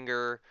seaplane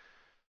hangar.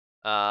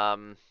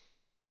 Um,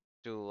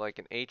 do like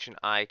an H and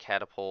I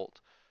catapult.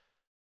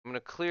 I'm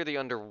gonna clear the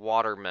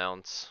underwater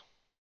mounts,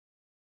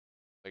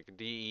 like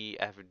D, E,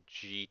 F,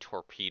 G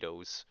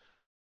torpedoes.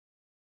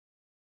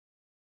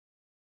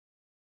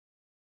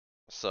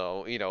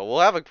 So, we'll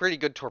have a pretty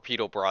good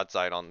torpedo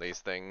broadside on these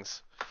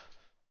things.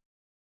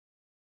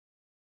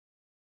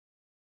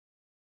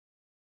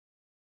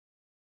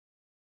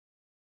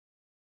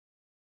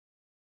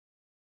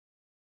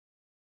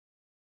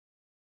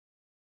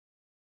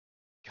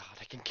 God,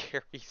 I can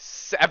carry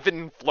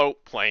 7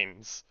 float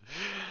planes.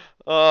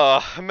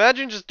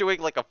 Imagine just doing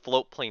like a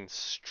float plane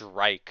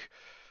strike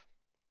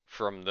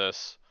from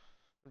this.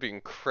 It'd be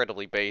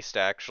incredibly based,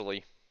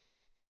 actually.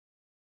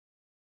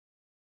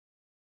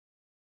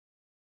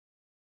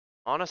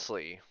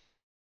 Honestly,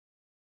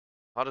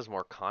 how does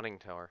more conning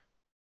tower?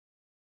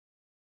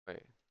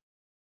 Wait.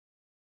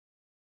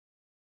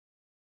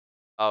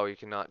 Oh, you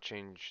cannot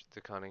change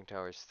the conning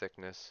tower's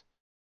thickness.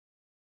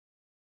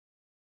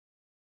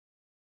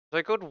 So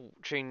I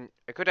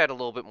could add a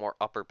little bit more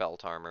upper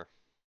belt armor.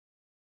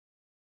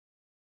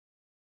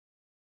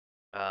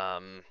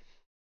 Um,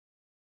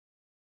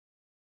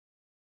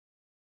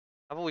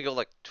 how about we go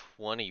like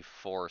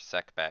 24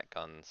 secbat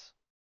guns?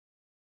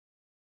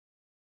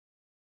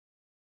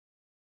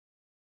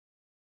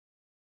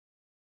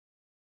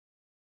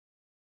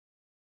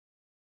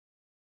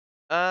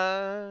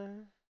 Uh,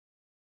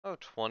 oh,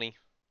 20.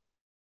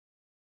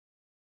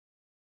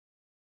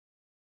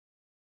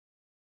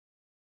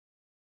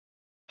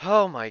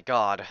 Oh my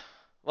god.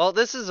 Well,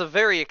 this is a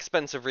very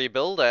expensive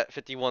rebuild at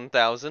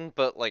 51,000,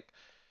 but like,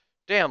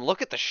 damn,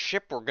 look at the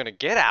ship we're gonna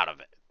get out of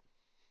it.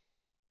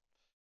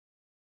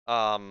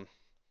 Um,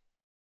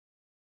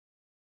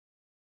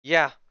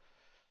 yeah,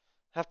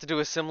 have to do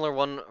a similar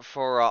one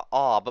for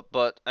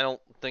but I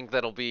don't think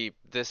that'll be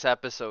this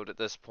episode at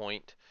this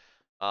point.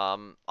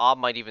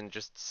 Might even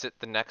just sit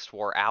the next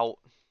war out.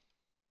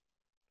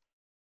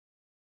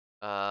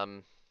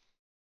 Um,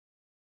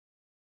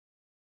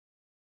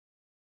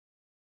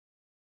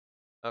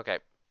 okay.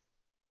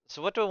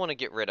 So what do I want to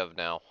get rid of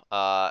now?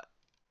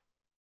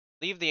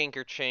 Leave the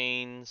anchor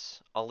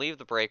chains. I'll leave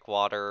the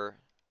breakwater.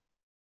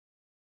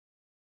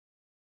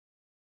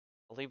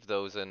 I'll leave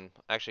those in.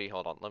 Actually,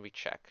 hold on. Let me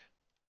check.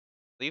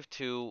 Leave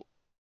two.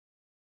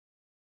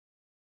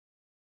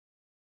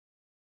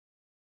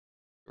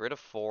 Get rid of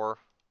four.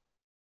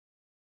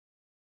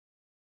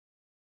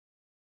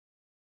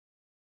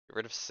 Get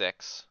rid of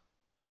six.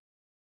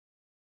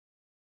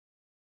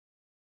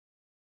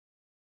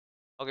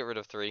 I'll get rid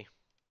of three.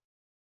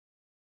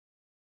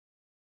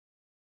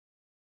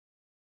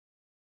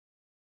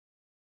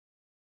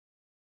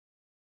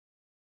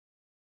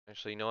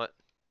 Actually, you know what?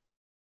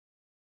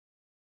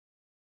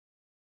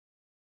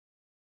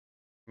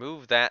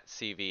 Move that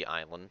CV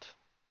island.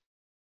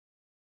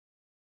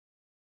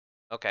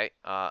 Okay,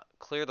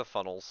 clear the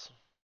funnels.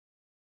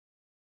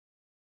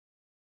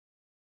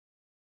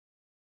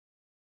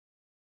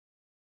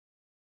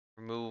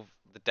 Remove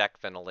the deck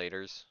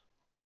ventilators.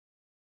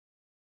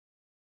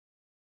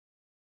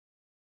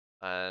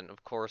 And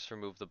of course,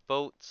 remove the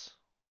boats.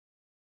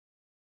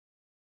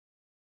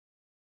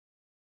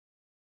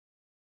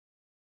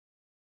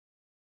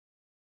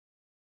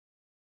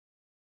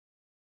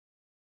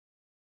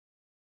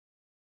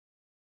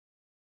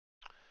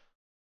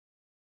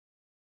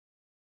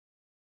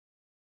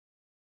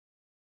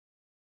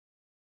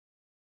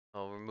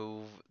 I'll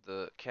remove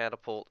the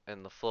catapult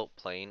and the float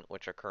plane,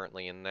 which are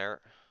currently in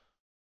there.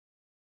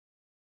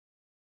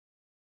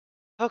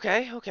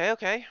 Okay.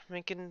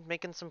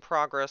 Making some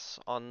progress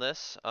on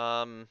this.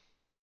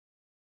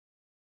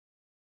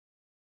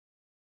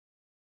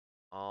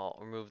 I'll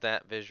remove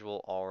that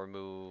visual. I'll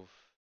remove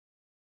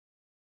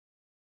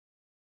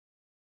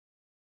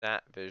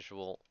that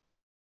visual.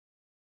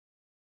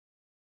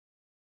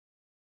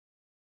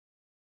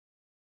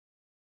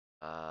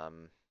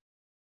 Um,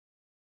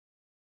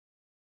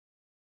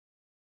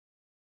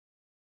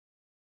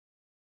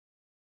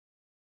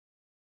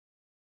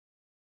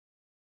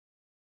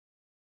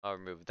 I'll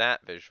remove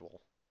that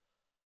visual.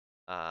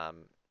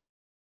 Um,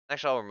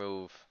 Actually, I'll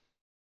remove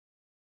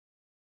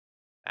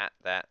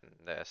that,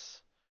 and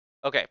this.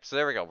 Okay, so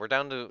there we go. We're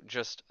down to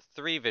just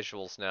 3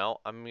 visuals now.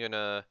 I'm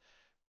gonna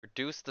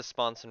reduce the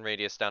sponson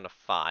radius down to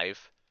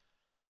 5.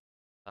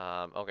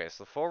 Okay,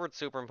 so the forward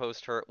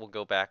superimposed turret will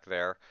go back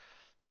there.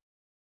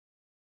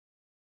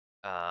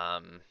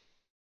 Um,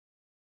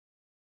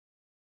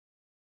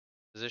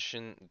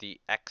 Position the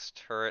X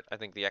turret. I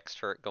think the X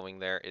turret going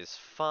there is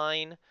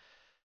fine.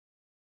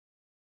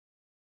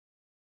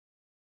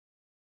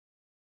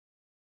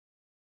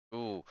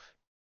 Ooh,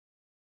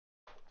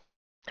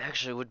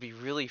 actually, it would be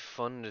really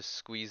fun to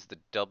squeeze the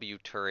W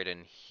turret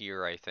in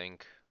here, I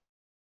think.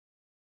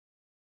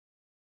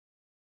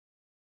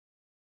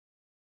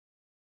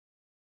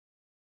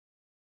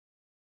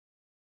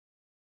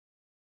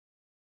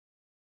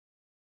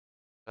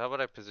 How about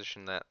I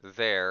position that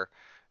there,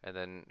 and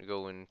then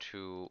go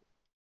into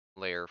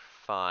layer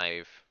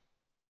 5.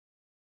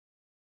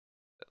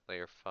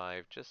 Layer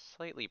 5 just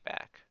slightly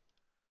back.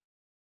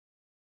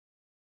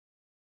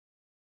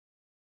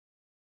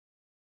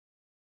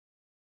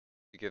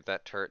 To give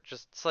that turret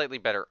just slightly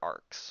better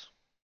arcs.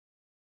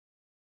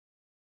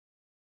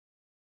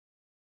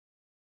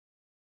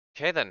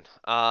 Okay then.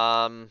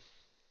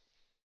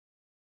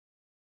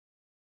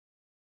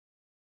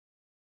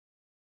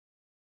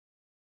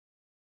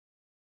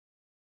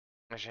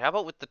 Actually, how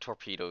about with the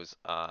torpedoes?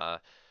 Get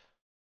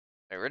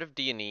rid of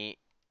D and E.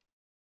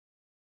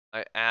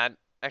 I add.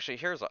 Actually,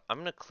 I'm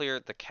gonna clear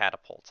the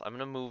catapults. I'm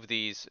gonna move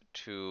these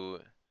to.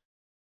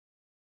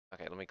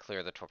 Okay, let me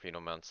clear the torpedo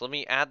mounts. Let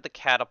me add the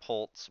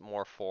catapults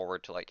more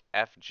forward to like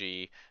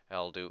FG.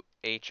 I'll do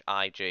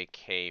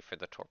HIJK for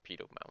the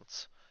torpedo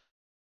mounts.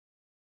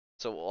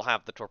 So we'll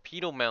have the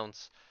torpedo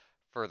mounts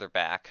further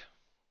back.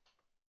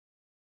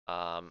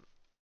 Um,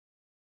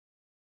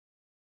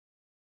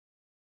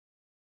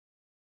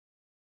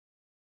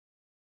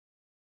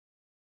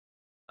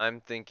 I'm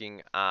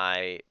thinking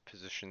I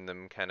position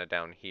them kind of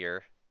down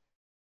here.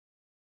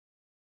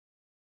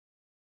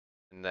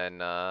 And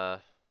then,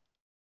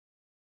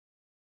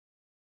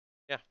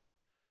 yeah.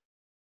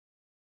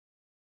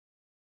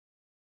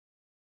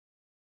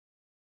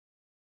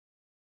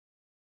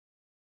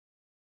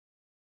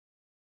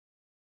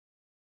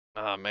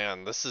 Oh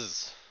man, this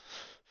is...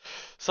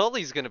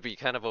 Sully's gonna be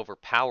kind of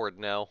overpowered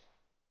now.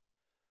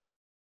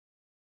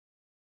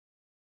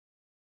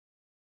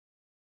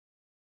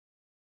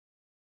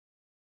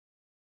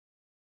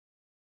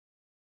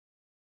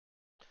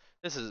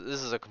 This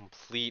is a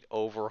complete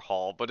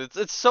overhaul, but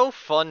it's so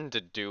fun to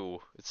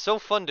do. It's so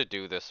fun to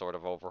do this sort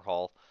of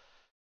overhaul.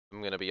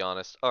 I'm gonna be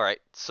honest. All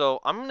right,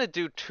 so I'm gonna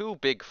do 2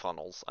 big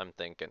funnels. I'm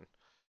thinking.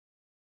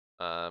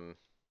 Um,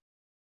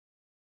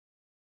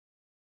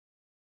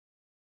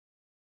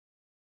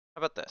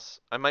 how about this?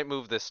 I might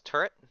move this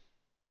turret.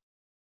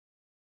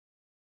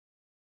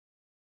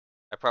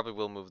 I probably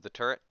will move the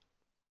turret.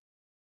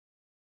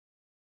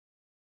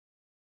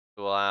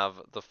 We'll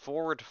have the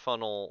forward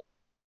funnel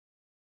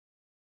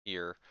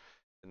here.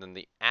 And then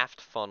the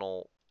aft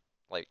funnel,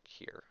 like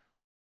here.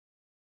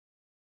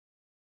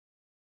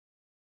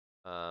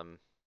 Um,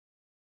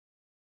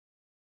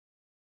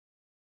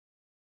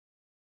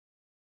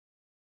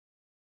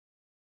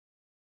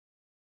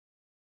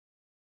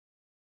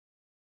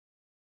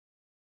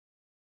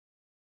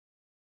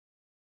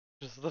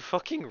 just the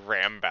fucking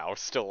ram bow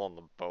still on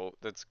the boat.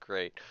 That's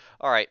great.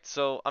 Alright,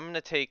 so I'm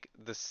gonna take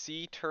the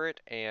C turret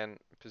and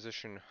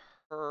position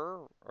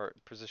her, or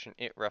position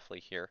it roughly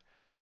here.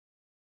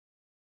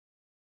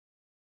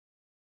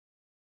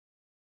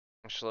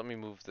 Actually, let me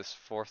move this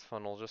fourth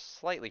funnel just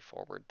slightly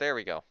forward. There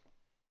we go.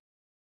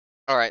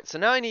 Alright, so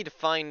now I need to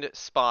find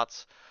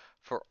spots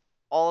for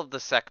all of the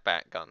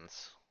secbat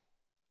guns.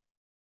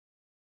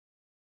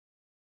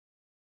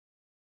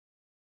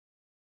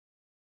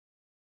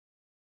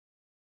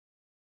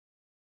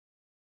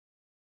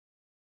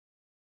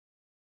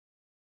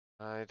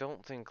 I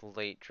don't think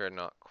late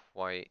dreadnought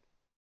quite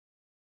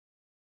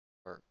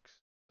works.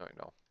 No,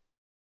 no.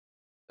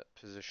 That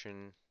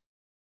position.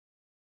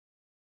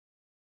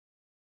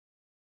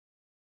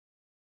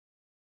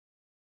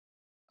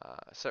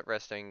 Set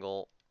rest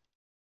angle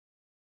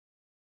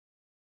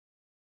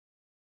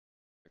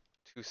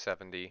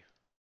 270.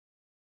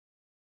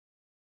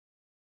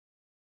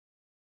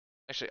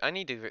 Actually, I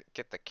need to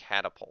get the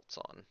catapults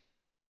on.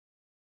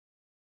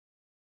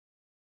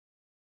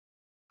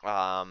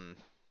 Um,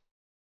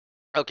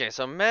 okay,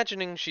 so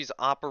imagining she's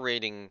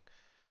operating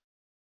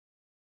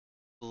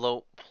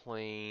float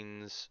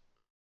planes.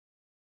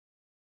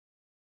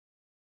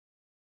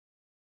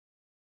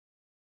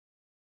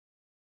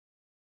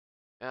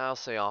 I'll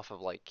say off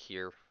of like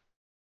here.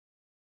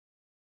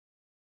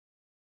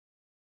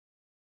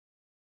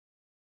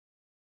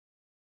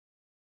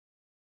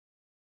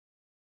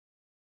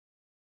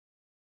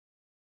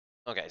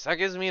 Okay, so that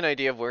gives me an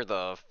idea of where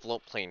the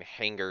float plane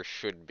hangar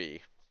should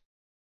be.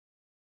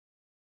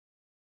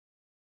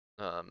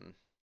 Um,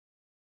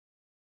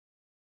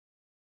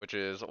 which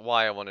is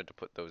why I wanted to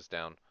put those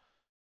down.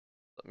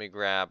 Let me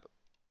grab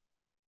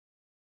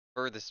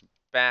for this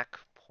back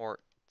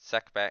port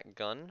secbat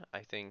gun.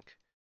 I think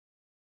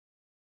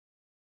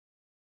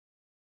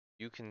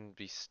you can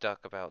be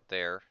stuck about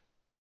there.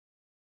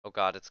 Oh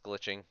god, it's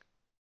glitching.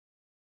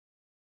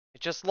 I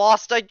just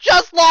lost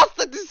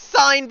the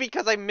design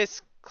because I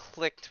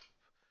misclicked.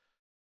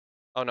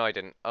 Oh no, I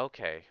didn't.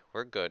 Okay,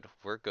 we're good.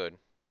 We're good.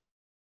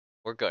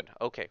 We're good.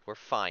 Okay, we're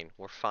fine.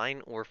 We're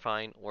fine. We're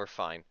fine. We're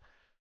fine.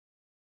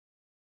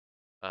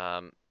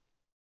 Um,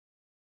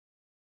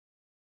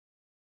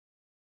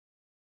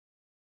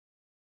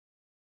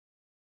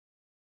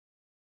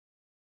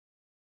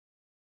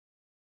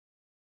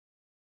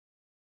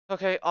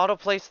 okay, auto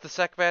place the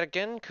secbat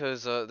again,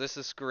 cause this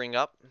is screwing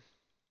up.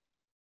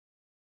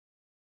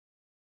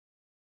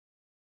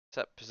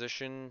 Set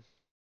position.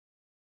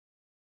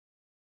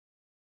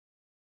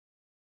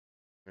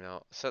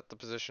 Set the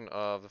position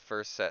of the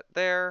first set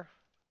there.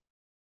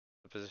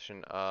 The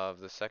position of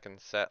the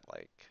second set,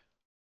 like,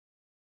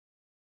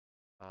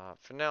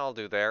 for now I'll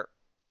do there.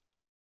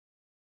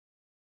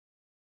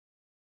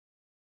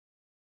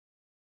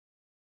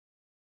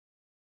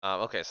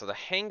 Okay, so the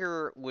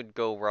hangar would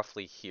go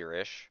roughly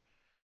here-ish.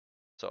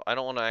 So I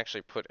don't want to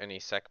actually put any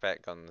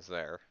secbat guns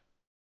there.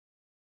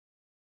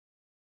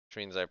 Which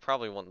means I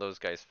probably want those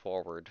guys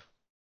forward.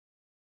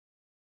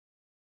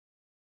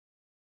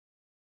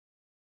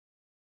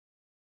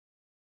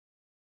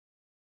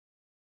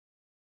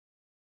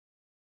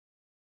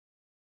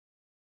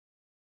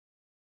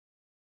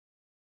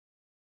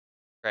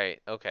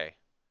 Right, okay.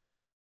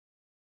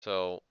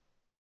 So,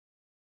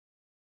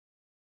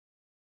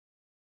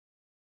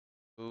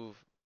 move.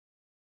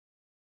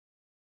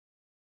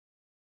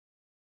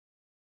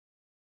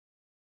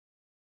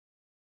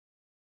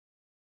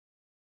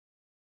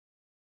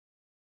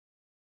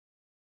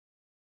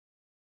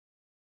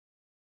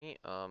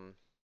 Um,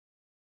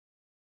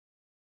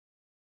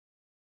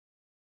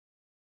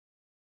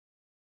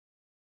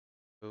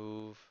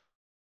 move.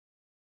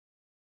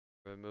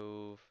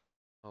 Remove.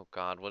 Oh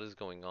god, what is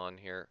going on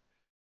here?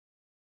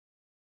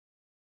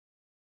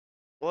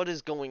 What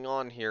is going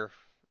on here?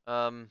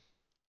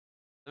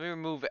 Let me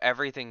remove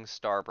everything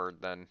starboard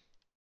then.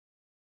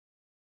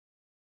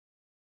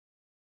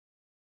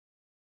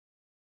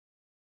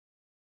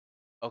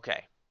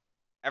 Okay.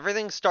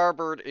 Everything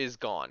starboard is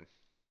gone.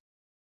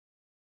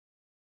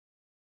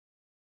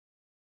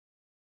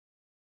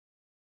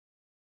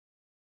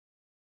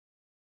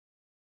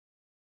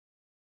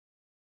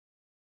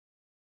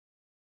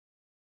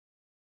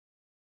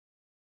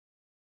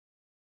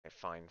 Okay,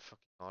 fine. Fucking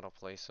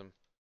auto-place them.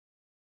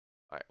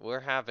 Alright, we're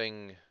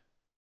having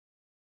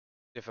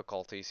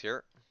difficulties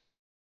here.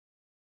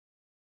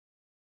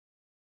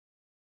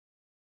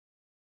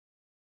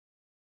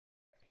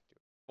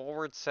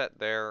 Forward set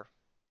there.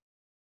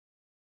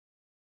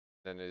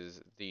 Then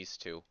is these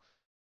two.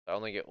 I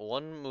only get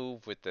one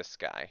move with this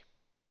guy.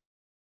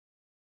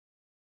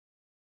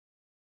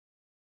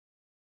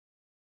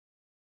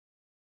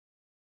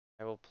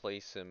 I will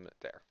place him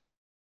there.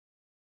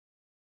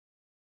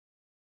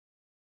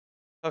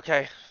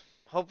 Okay.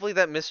 Hopefully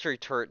that mystery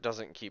turret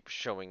doesn't keep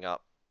showing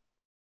up.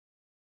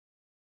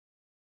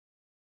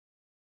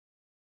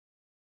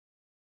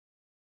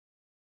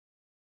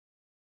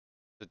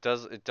 It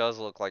does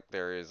look like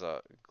there is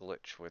a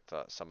glitch with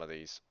some of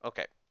these.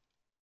 Okay,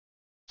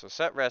 so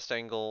set rest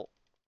angle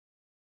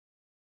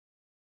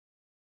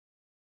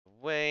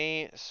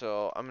away.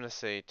 So I'm gonna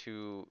say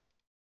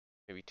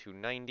maybe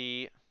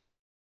 290.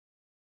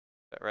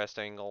 Set rest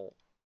angle,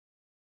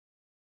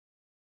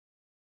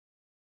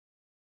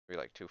 maybe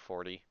like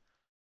 240.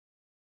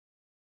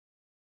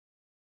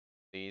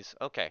 These.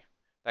 Okay,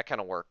 that kind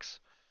of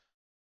works.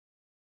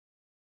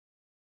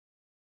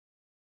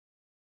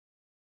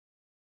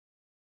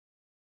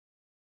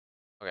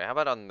 Okay, how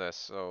about on this?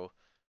 So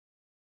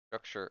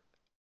structure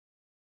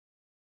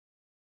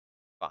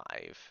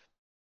 5.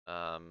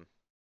 Um,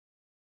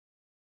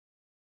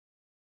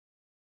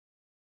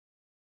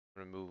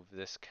 I'm gonna move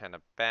this kind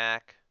of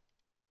back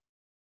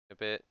a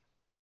bit.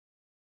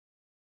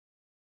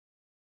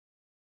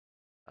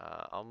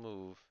 I'll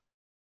move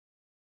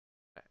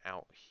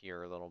out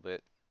here a little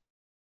bit.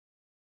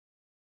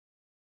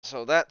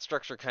 So that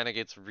structure kind of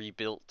gets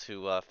rebuilt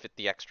to fit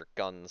the extra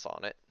guns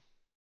on it.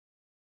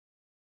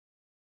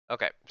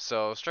 Okay,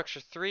 so structure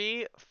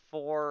 3,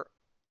 4,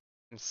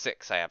 and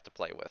 6 I have to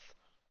play with.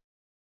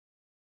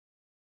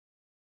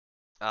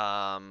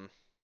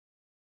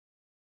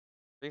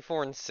 3,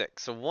 4, and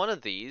 6. So one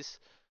of these,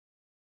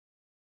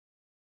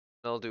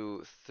 I'll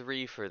do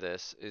 3 for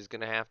this, is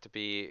gonna have to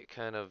be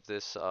kind of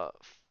this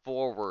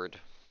forward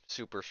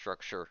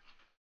superstructure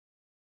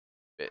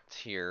bit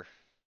here.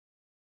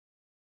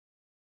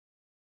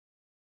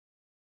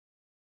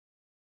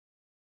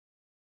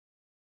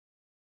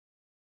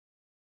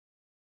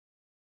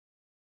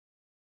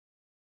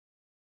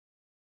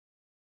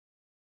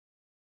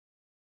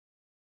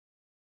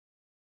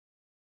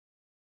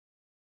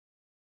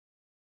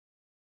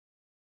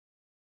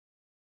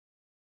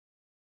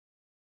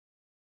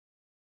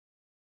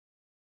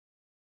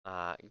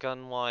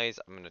 Gun-wise,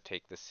 I'm gonna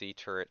take the C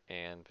turret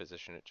and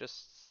position it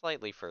just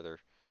slightly further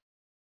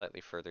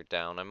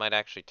down. I might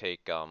actually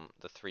take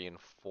the 3 and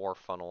 4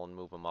 funnel and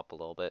move them up a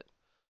little bit.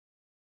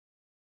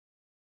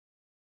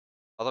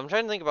 Although I'm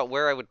trying to think about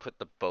where I would put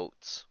the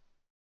boats.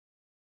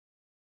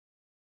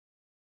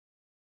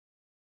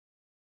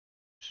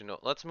 Actually, no,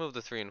 let's move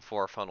the 3 and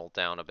 4 funnel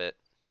down a bit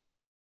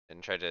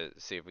and try to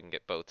see if we can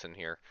get boats in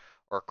here.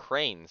 Or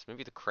cranes.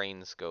 Maybe the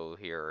cranes go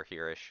here or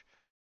here-ish.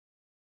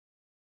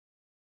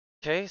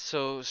 Okay,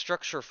 so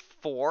structure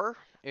 4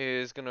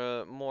 is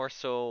gonna more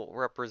so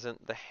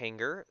represent the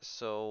hangar,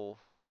 so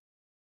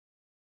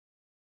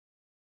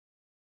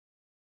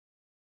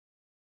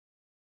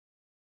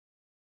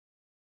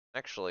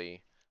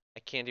actually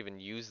I can't even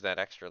use that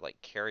extra like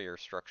carrier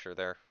structure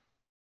there.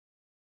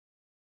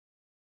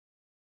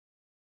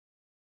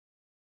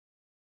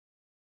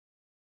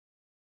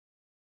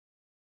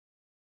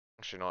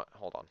 Actually, not.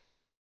 Hold on.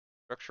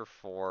 Structure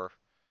 4.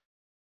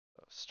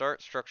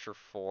 Start structure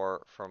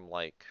 4 from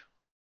like,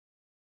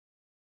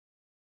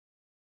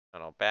 I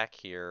don't know, back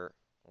here.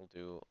 We'll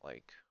do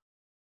like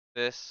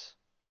this,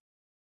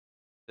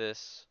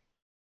 this,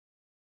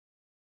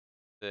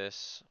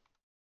 this,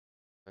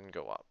 and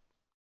go up.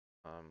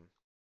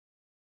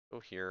 Go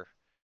here.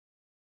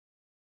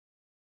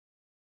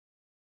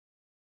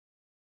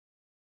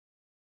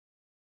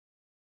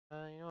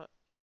 You know what?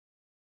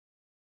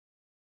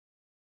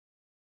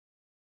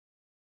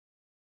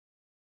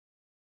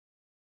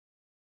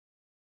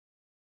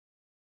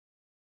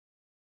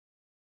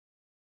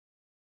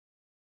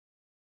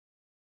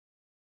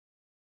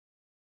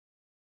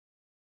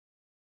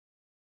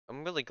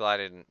 I'm really glad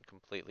I didn't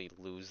completely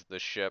lose the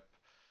ship.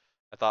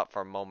 I thought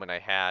for a moment I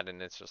had, and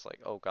it's just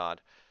like, oh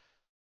god.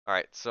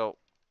 Alright, so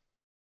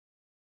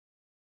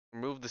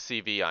remove the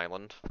CV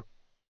island.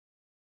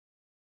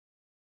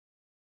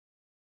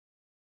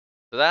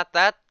 So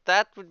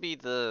that would be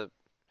the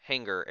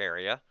hangar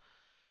area.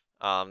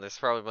 There's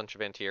probably a bunch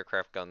of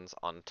anti-aircraft guns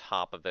on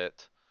top of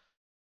it.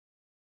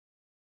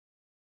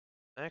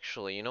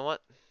 Actually, you know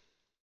what?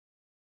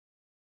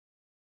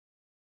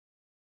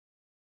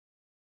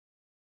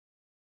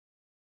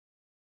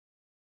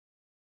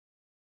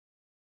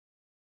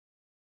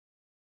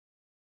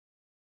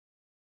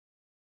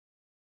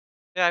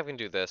 Yeah, I can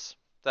do this.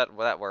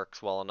 That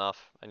works well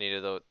enough. I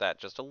needed that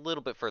just a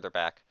little bit further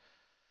back.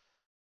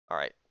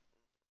 Alright.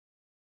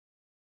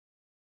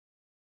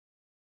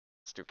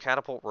 Let's do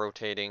catapult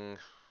rotating.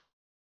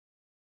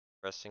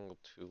 Pressing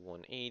to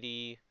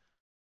 180.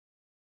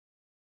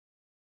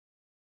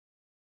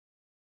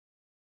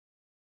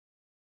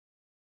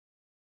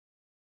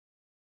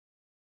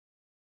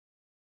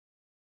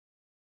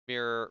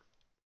 Mirror.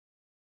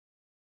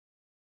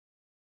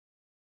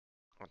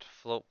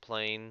 Float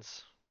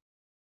planes.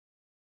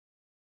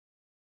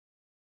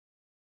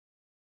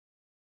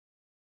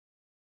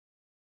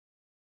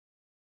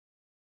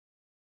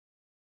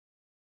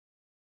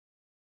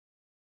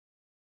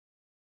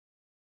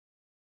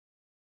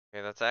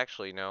 Okay, that's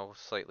actually now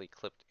slightly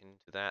clipped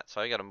into that, so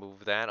I gotta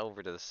move that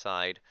over to the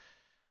side.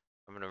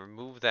 I'm going to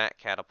remove that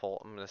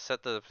catapult. I'm going to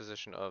set the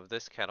position of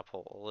this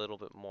catapult a little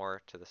bit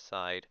more to the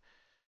side.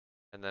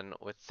 And then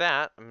with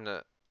that, I'm going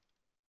to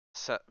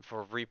set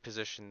for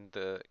reposition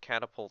the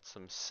catapults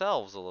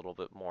themselves a little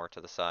bit more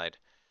to the side.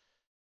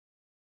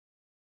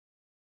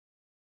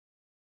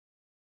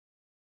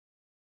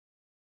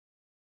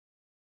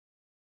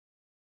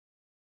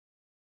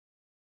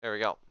 There we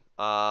go.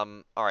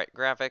 Alright,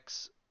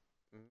 graphics,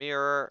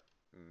 mirror,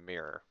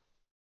 mirror.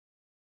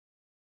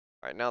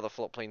 Alright, now the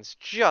float planes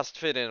just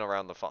fit in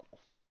around the funnel.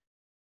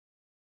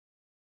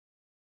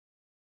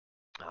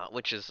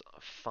 Which is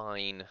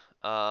fine.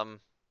 Actually,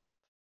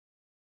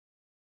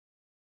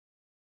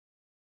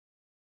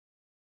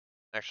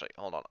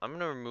 hold on. I'm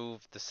gonna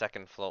remove the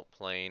second float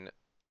plane.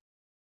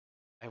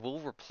 I will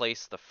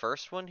replace the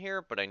first one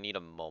here, but I need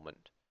a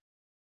moment.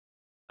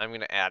 I'm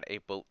gonna add a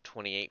boat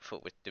 28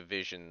 foot with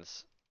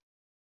divisions.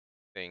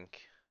 I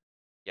think,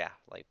 yeah,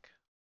 like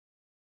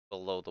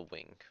below the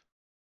wing,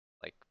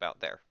 like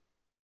about there.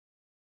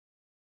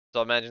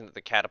 So imagine that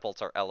the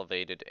catapults are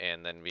elevated,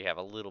 and then we have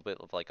a little bit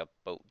of like a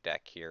boat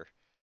deck here.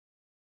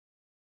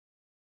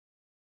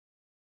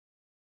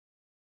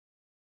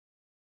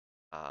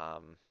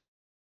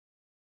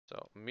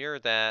 So mirror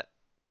that,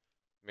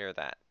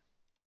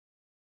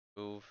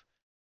 move.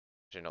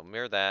 You know,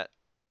 mirror that,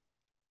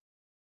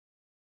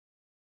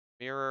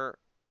 mirror,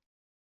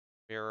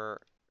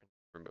 mirror,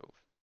 remove.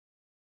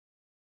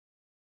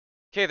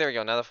 Okay, there we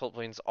go. Now the float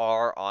planes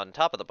are on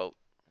top of the boat,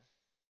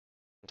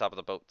 on top of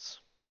the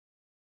boats.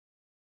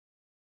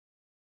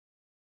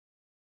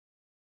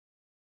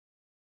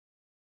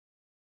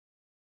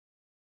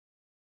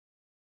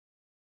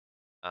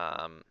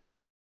 Um,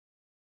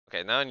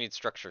 okay, now I need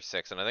structure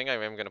 6, and I think I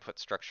am going to put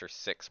structure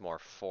 6 more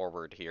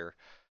forward here.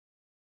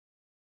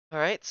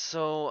 Alright,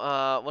 so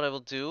what I will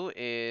do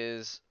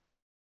is,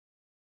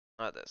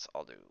 this,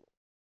 I'll do.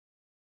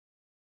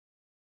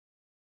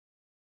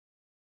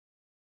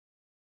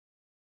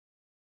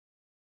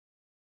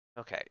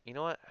 Okay, you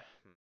know what?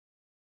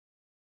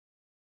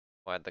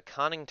 We'll add the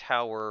conning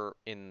tower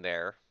in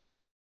there.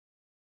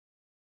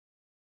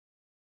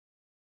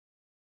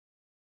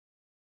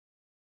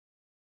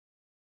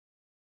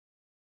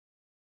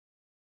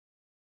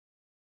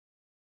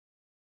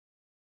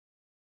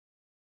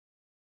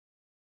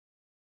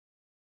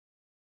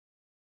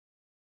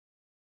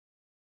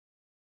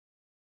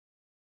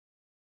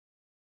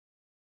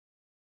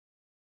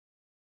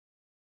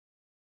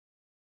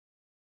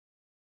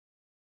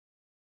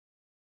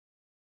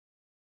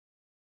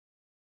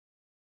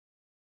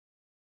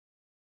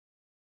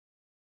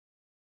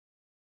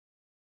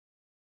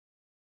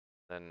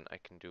 Then I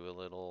can do a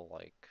little,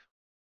 like,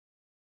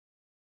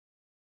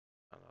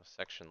 I don't know,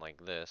 section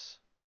like this.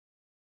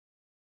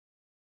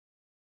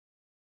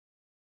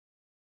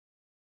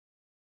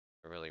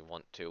 I really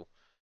want to.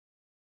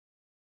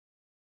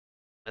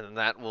 And then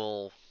that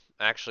will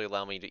actually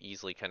allow me to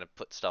easily kind of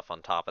put stuff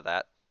on top of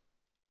that.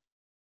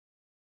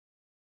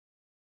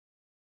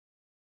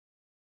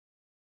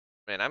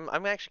 Man,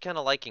 I'm actually kind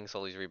of liking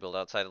Sully's rebuild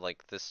outside of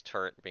like this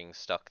turret being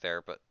stuck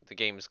there, but the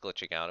game's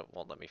glitching out. It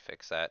won't let me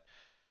fix that.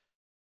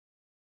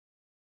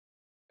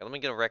 Okay, let me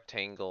get a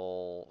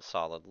rectangle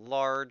solid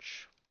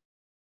large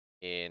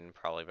in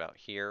probably about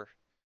here.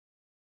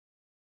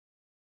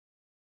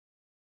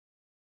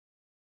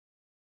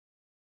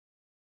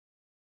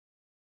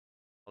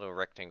 I'll do a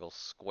rectangle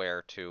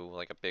square too,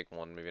 like a big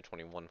one, maybe a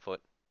 21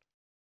 foot.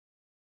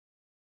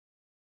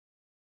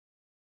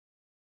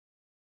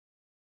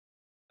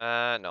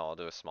 No, I'll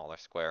do a smaller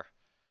square.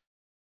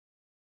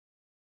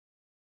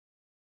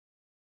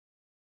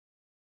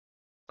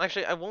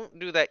 Actually, I won't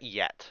do that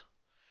yet.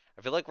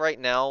 I feel like right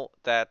now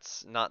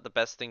that's not the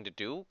best thing to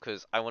do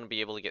because I want to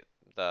be able to get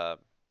the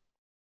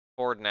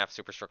forward and aft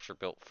superstructure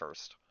built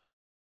first.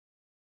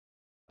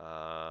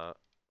 I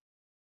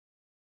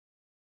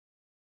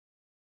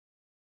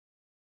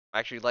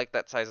actually like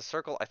that size of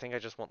circle. I think I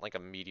just want like a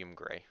medium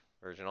gray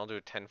version. I'll do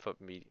a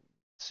 10-foot medium.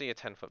 See a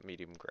 10-foot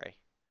medium gray.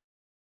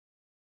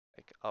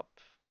 Like up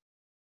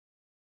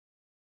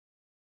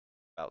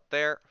about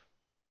there.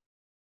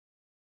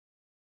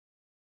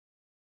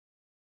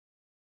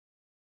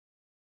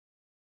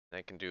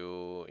 I can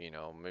do, you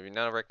know, maybe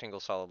not a rectangle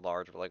solid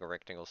large, but like a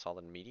rectangle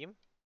solid medium.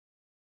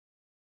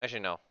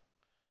 Actually, no.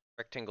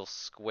 Rectangle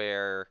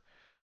square.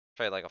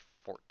 Try like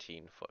a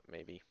 14-foot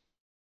maybe.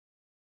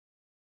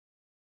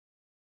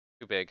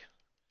 Too big.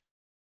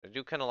 I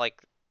do kind of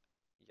like,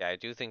 yeah, I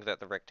do think that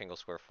the rectangle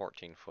square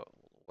 14-foot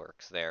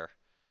works there.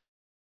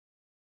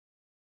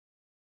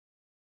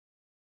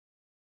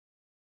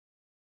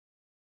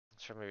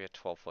 Let's try maybe a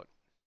 12-foot.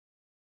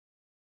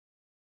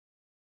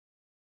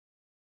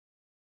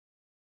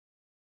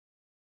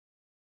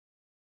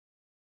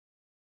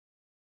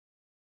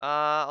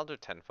 I'll do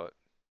 10-foot.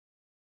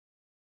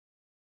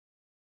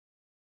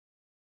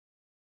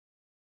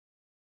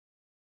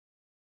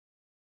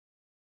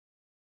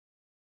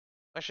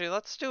 Actually,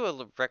 let's do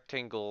a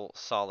rectangle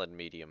solid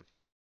medium.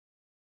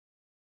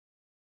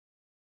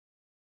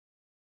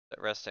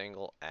 Set rest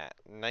angle at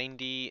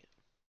 90.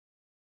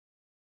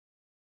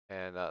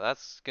 And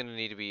that's going to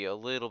need to be a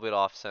little bit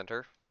off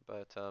center,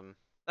 but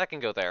that can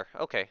go there.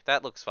 Okay,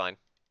 that looks fine.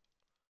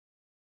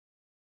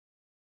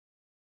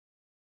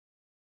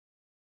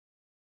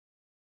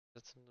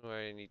 That's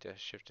where I need to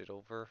shift it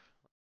over.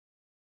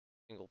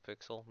 Single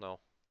pixel? No.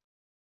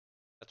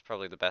 That's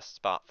probably the best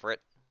spot for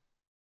it.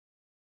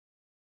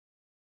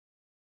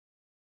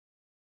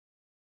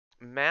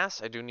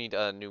 Mast, I do need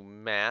a new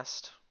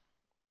mast.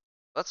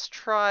 Let's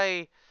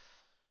try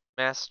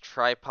mast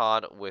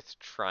tripod with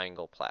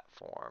triangle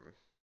platform.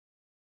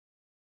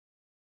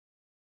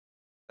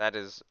 That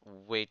is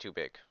way too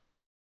big.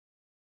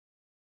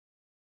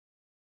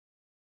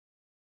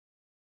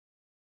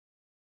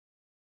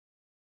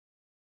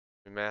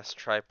 Mast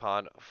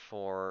tripod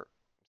for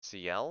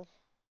CL?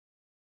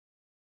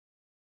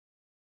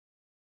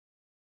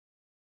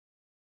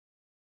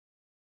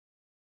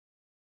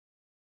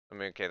 I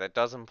mean, okay, that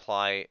does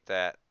imply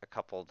that a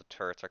couple of the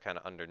turrets are kind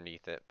of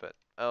underneath it, but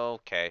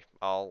okay,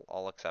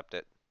 I'll accept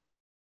it.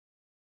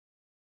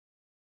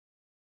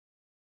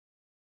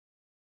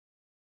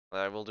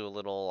 I will do a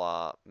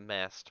little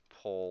mast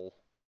pull.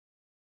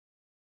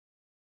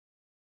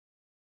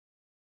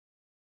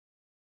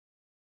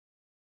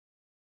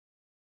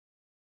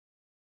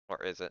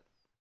 Or is it?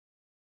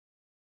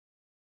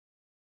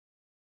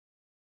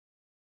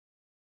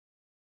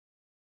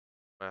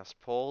 Mast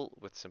pull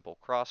with simple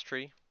cross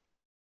tree.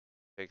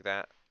 Take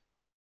that,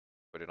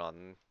 put it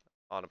on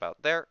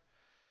about there.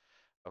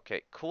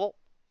 Okay, cool.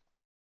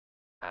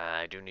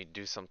 I do need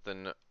to do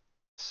something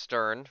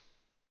stern.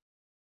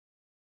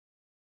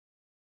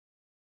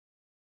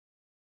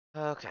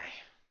 Okay.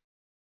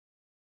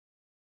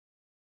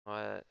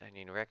 What? I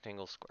need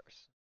rectangle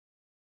squares.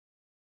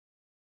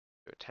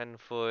 Do a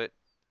 10-foot.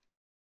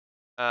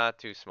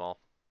 Too small.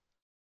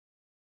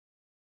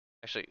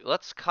 Actually,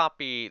 let's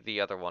copy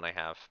the other one I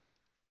have.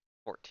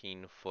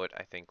 14-foot,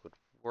 I think, would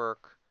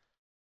work.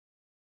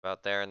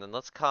 About there. And then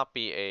let's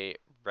copy a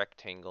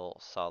rectangle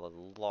solid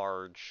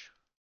large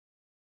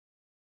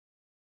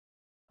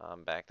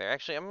back there.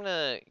 Actually, I'm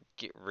gonna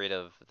get rid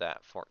of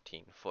that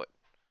 14-foot.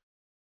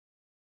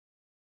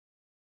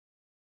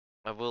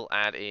 I will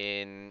add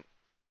in.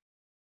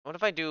 What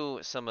if I do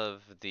some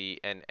of the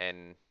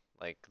NN,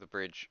 like the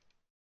bridge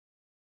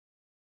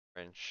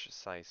French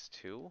size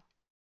 2?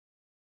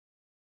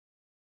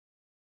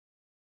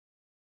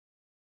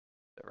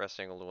 The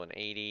rest angle to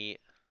 180.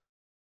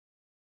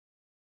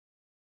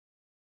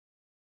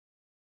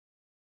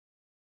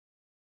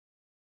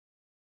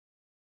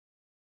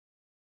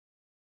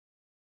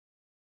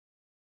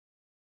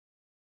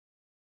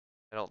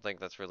 I don't think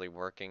that's really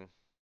working.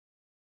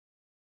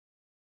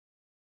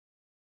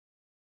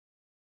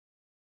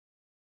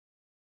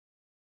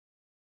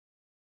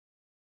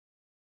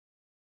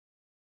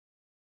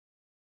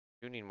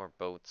 Do need more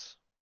boats.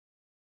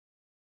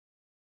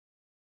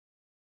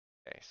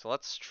 Okay, so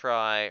let's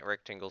try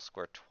rectangle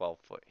square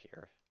 12-foot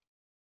here.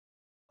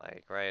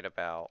 Like right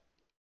about,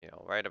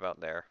 right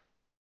about there.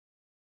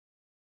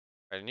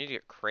 I need to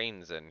get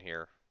cranes in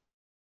here.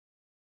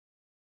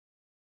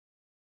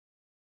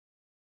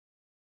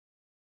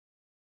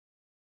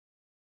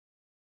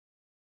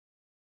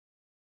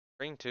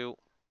 Crane 2.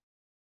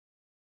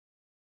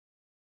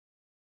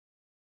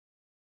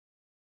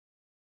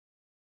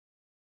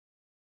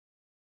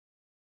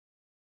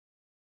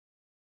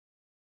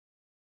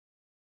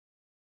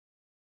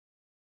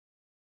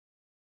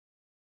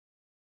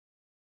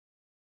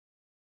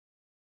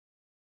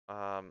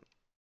 Um,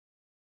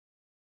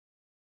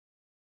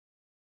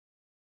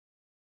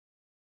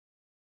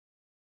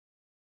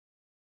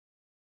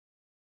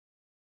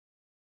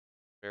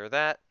 Clear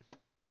that.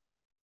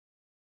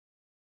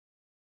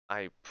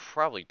 I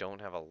probably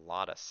don't have a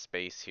lot of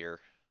space here.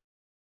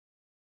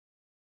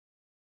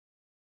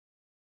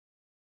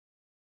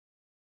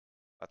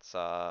 Let's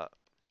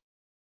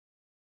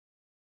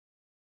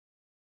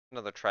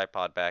another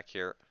tripod back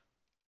here.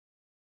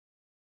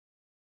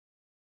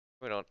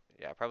 We don't,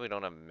 yeah, probably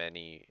don't have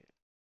many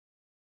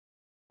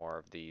more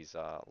of these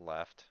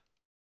left.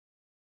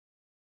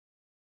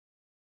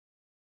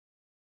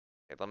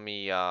 Okay, let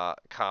me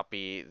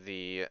copy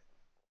the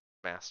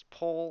mast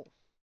pole.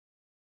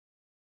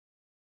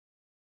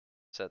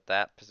 Set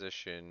that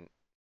position,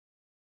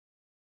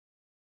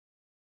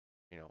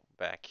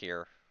 back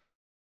here.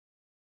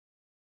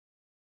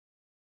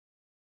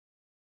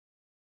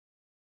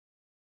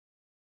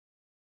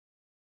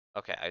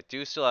 Okay, I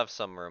do still have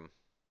some room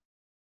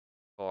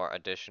for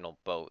additional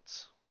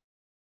boats.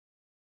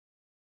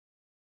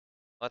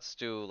 Let's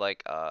do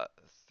like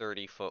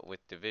 30-foot with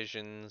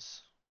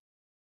divisions.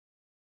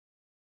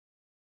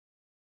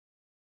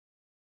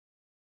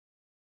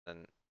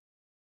 Then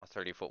a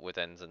 30-foot with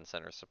ends and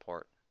center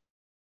support.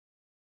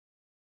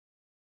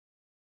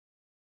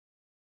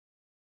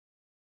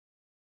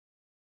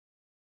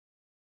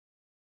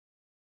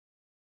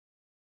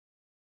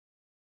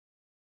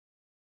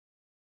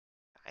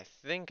 I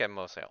think I'm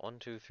mostly at 1,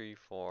 2, 3,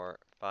 4,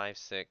 5,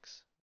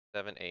 6,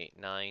 7, 8,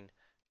 9,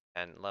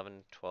 10, 11,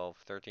 12,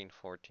 13,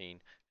 14,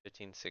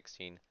 15,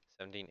 16,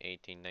 17,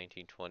 18,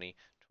 19, 20,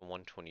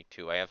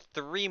 122. I have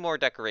 3 more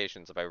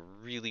decorations if I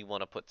really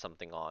want to put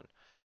something on.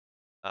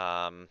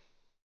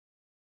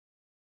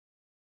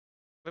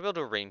 Maybe I'll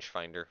do a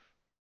rangefinder.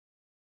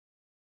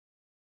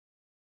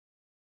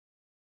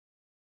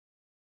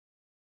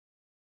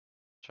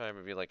 Try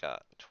maybe like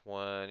a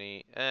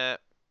 20. Do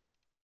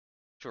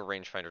a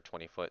rangefinder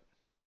 20 foot.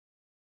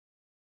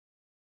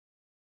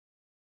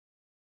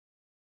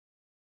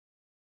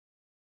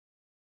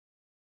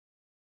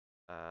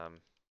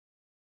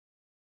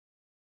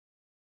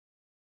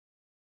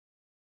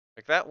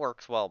 Like that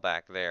works well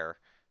back there.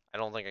 I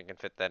don't think I can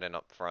fit that in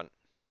up front.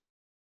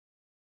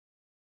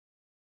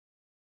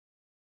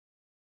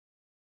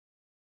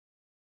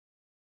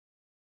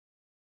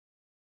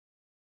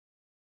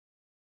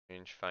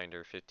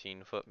 Rangefinder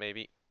 15 foot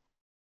maybe.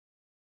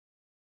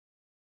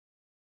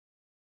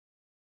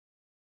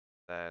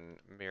 Then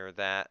mirror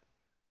that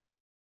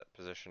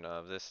position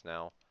of this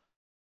now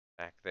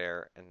back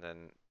there, and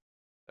then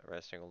the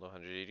rest angle to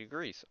 180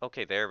 degrees.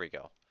 Okay, there we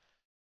go.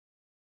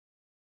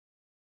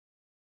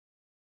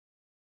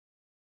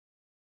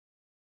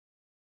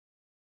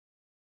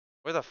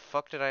 Where the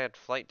fuck did I add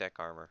flight deck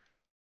armor?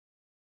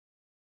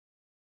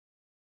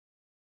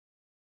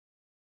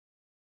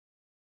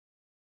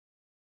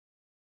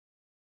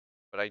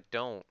 But I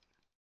don't.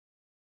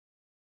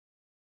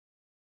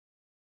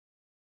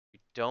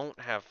 We don't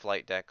have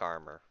flight deck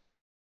armor.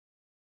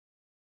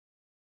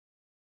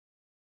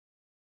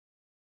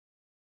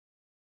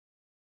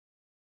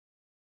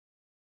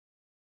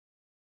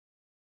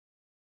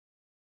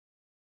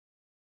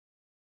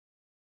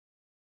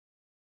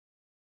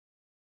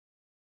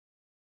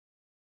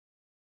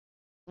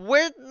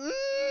 Where?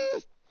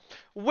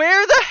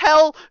 Where the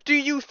hell do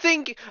you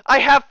think I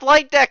have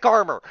flight deck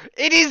armor?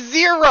 It is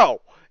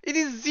 0! It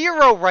is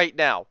 0 right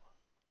now!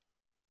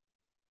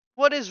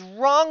 What is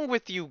wrong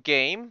with you,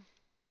 game?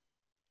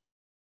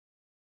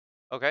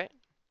 Okay,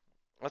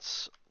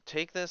 let's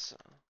take this.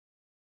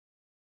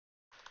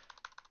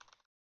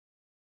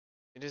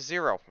 It is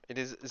 0. It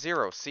is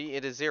 0. See,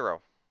 it is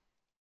 0.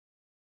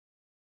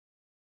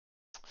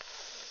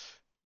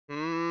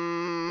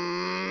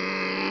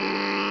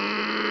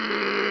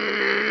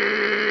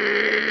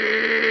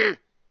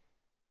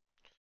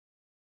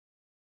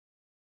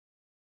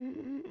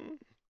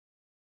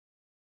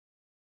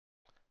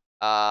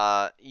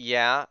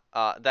 Yeah,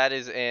 that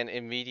is an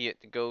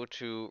immediate go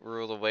to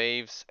Rule the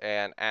Waves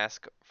and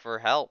ask for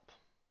help.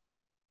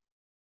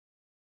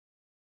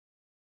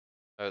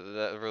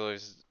 That really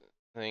is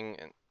thing.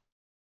 And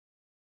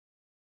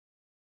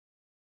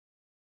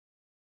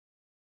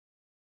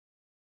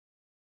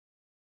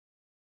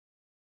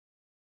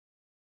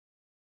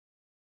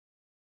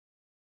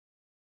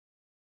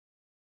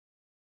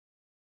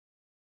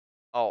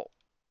oh,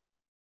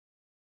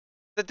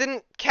 that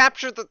didn't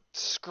capture the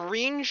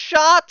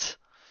screenshot?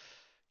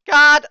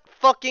 God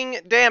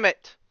fucking damn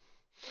it.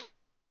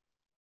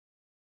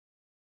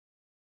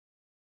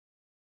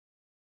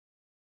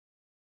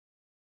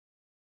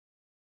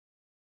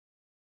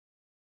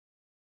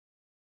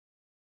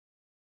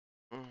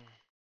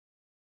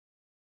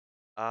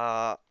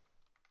 Uh,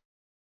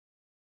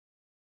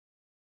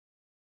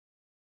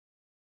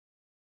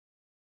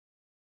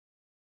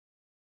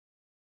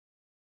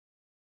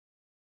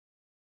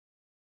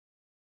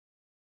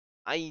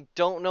 I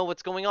don't know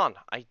what's going on.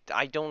 I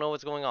don't know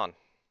what's going on.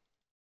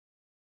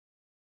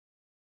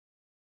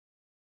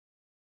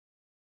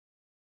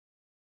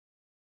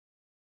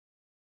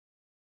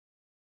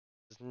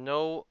 There's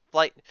no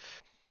flight.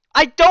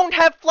 I don't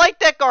have flight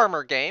deck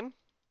armor, game.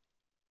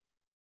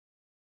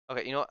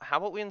 Okay, you know what? How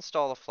about we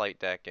install a flight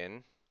deck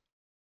in?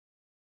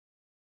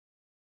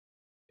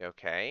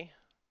 Okay.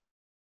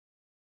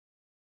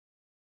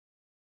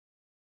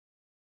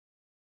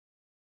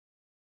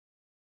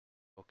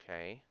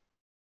 Okay.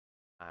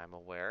 I'm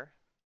aware.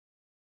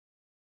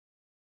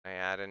 Can I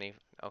add any?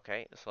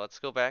 Okay, so let's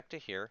go back to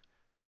here.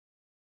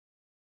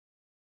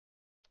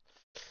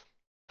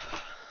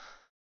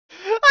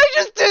 I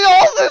just did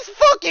all this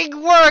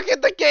fucking work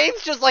and the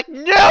game's just like,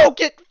 no,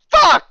 get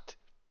fucked!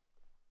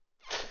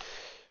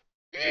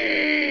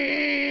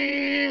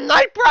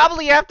 I'd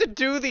probably have to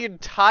do the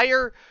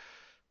entire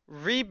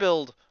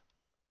rebuild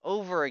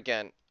over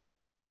again.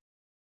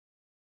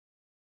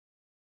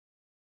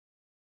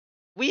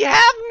 We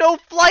have no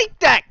flight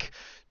deck!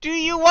 Do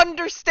you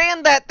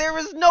understand that? There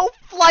is no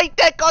flight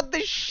deck on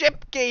this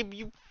ship game,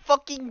 you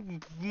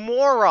fucking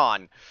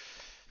moron!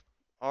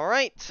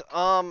 Alright,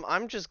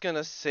 I'm just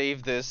gonna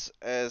save this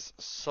as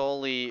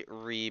solely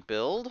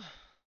rebuild.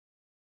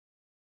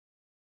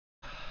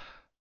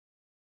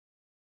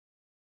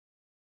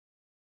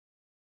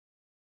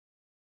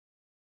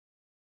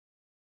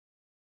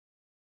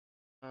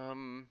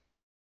 Um...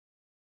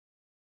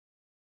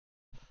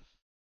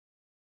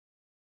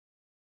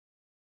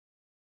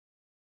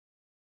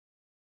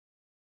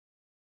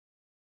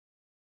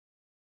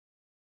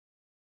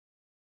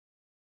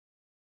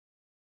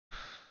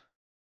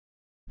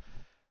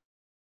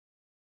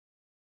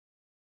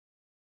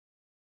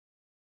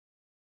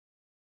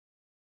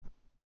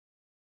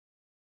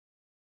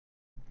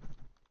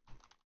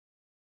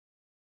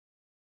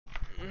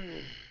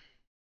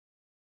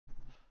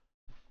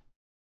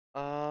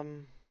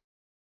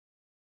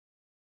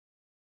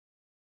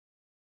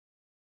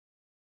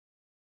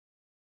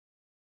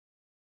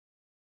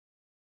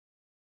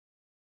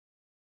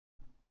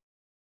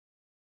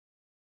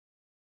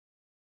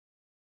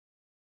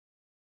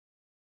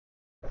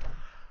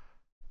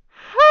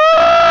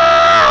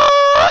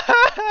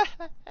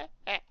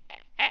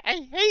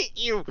 I hate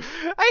you.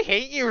 I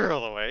hate you,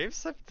 Roller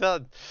Waves. I'm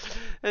done.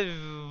 I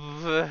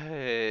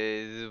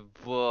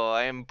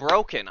am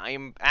broken. I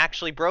am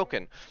actually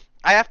broken.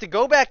 I have to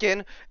go back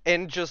in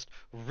and just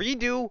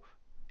redo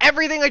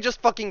everything I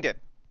just fucking did.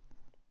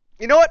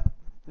 You know what?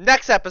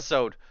 Next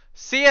episode.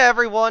 See ya,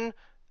 everyone.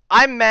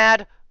 I'm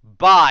mad.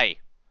 Bye.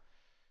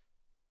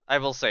 I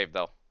will save,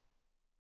 though.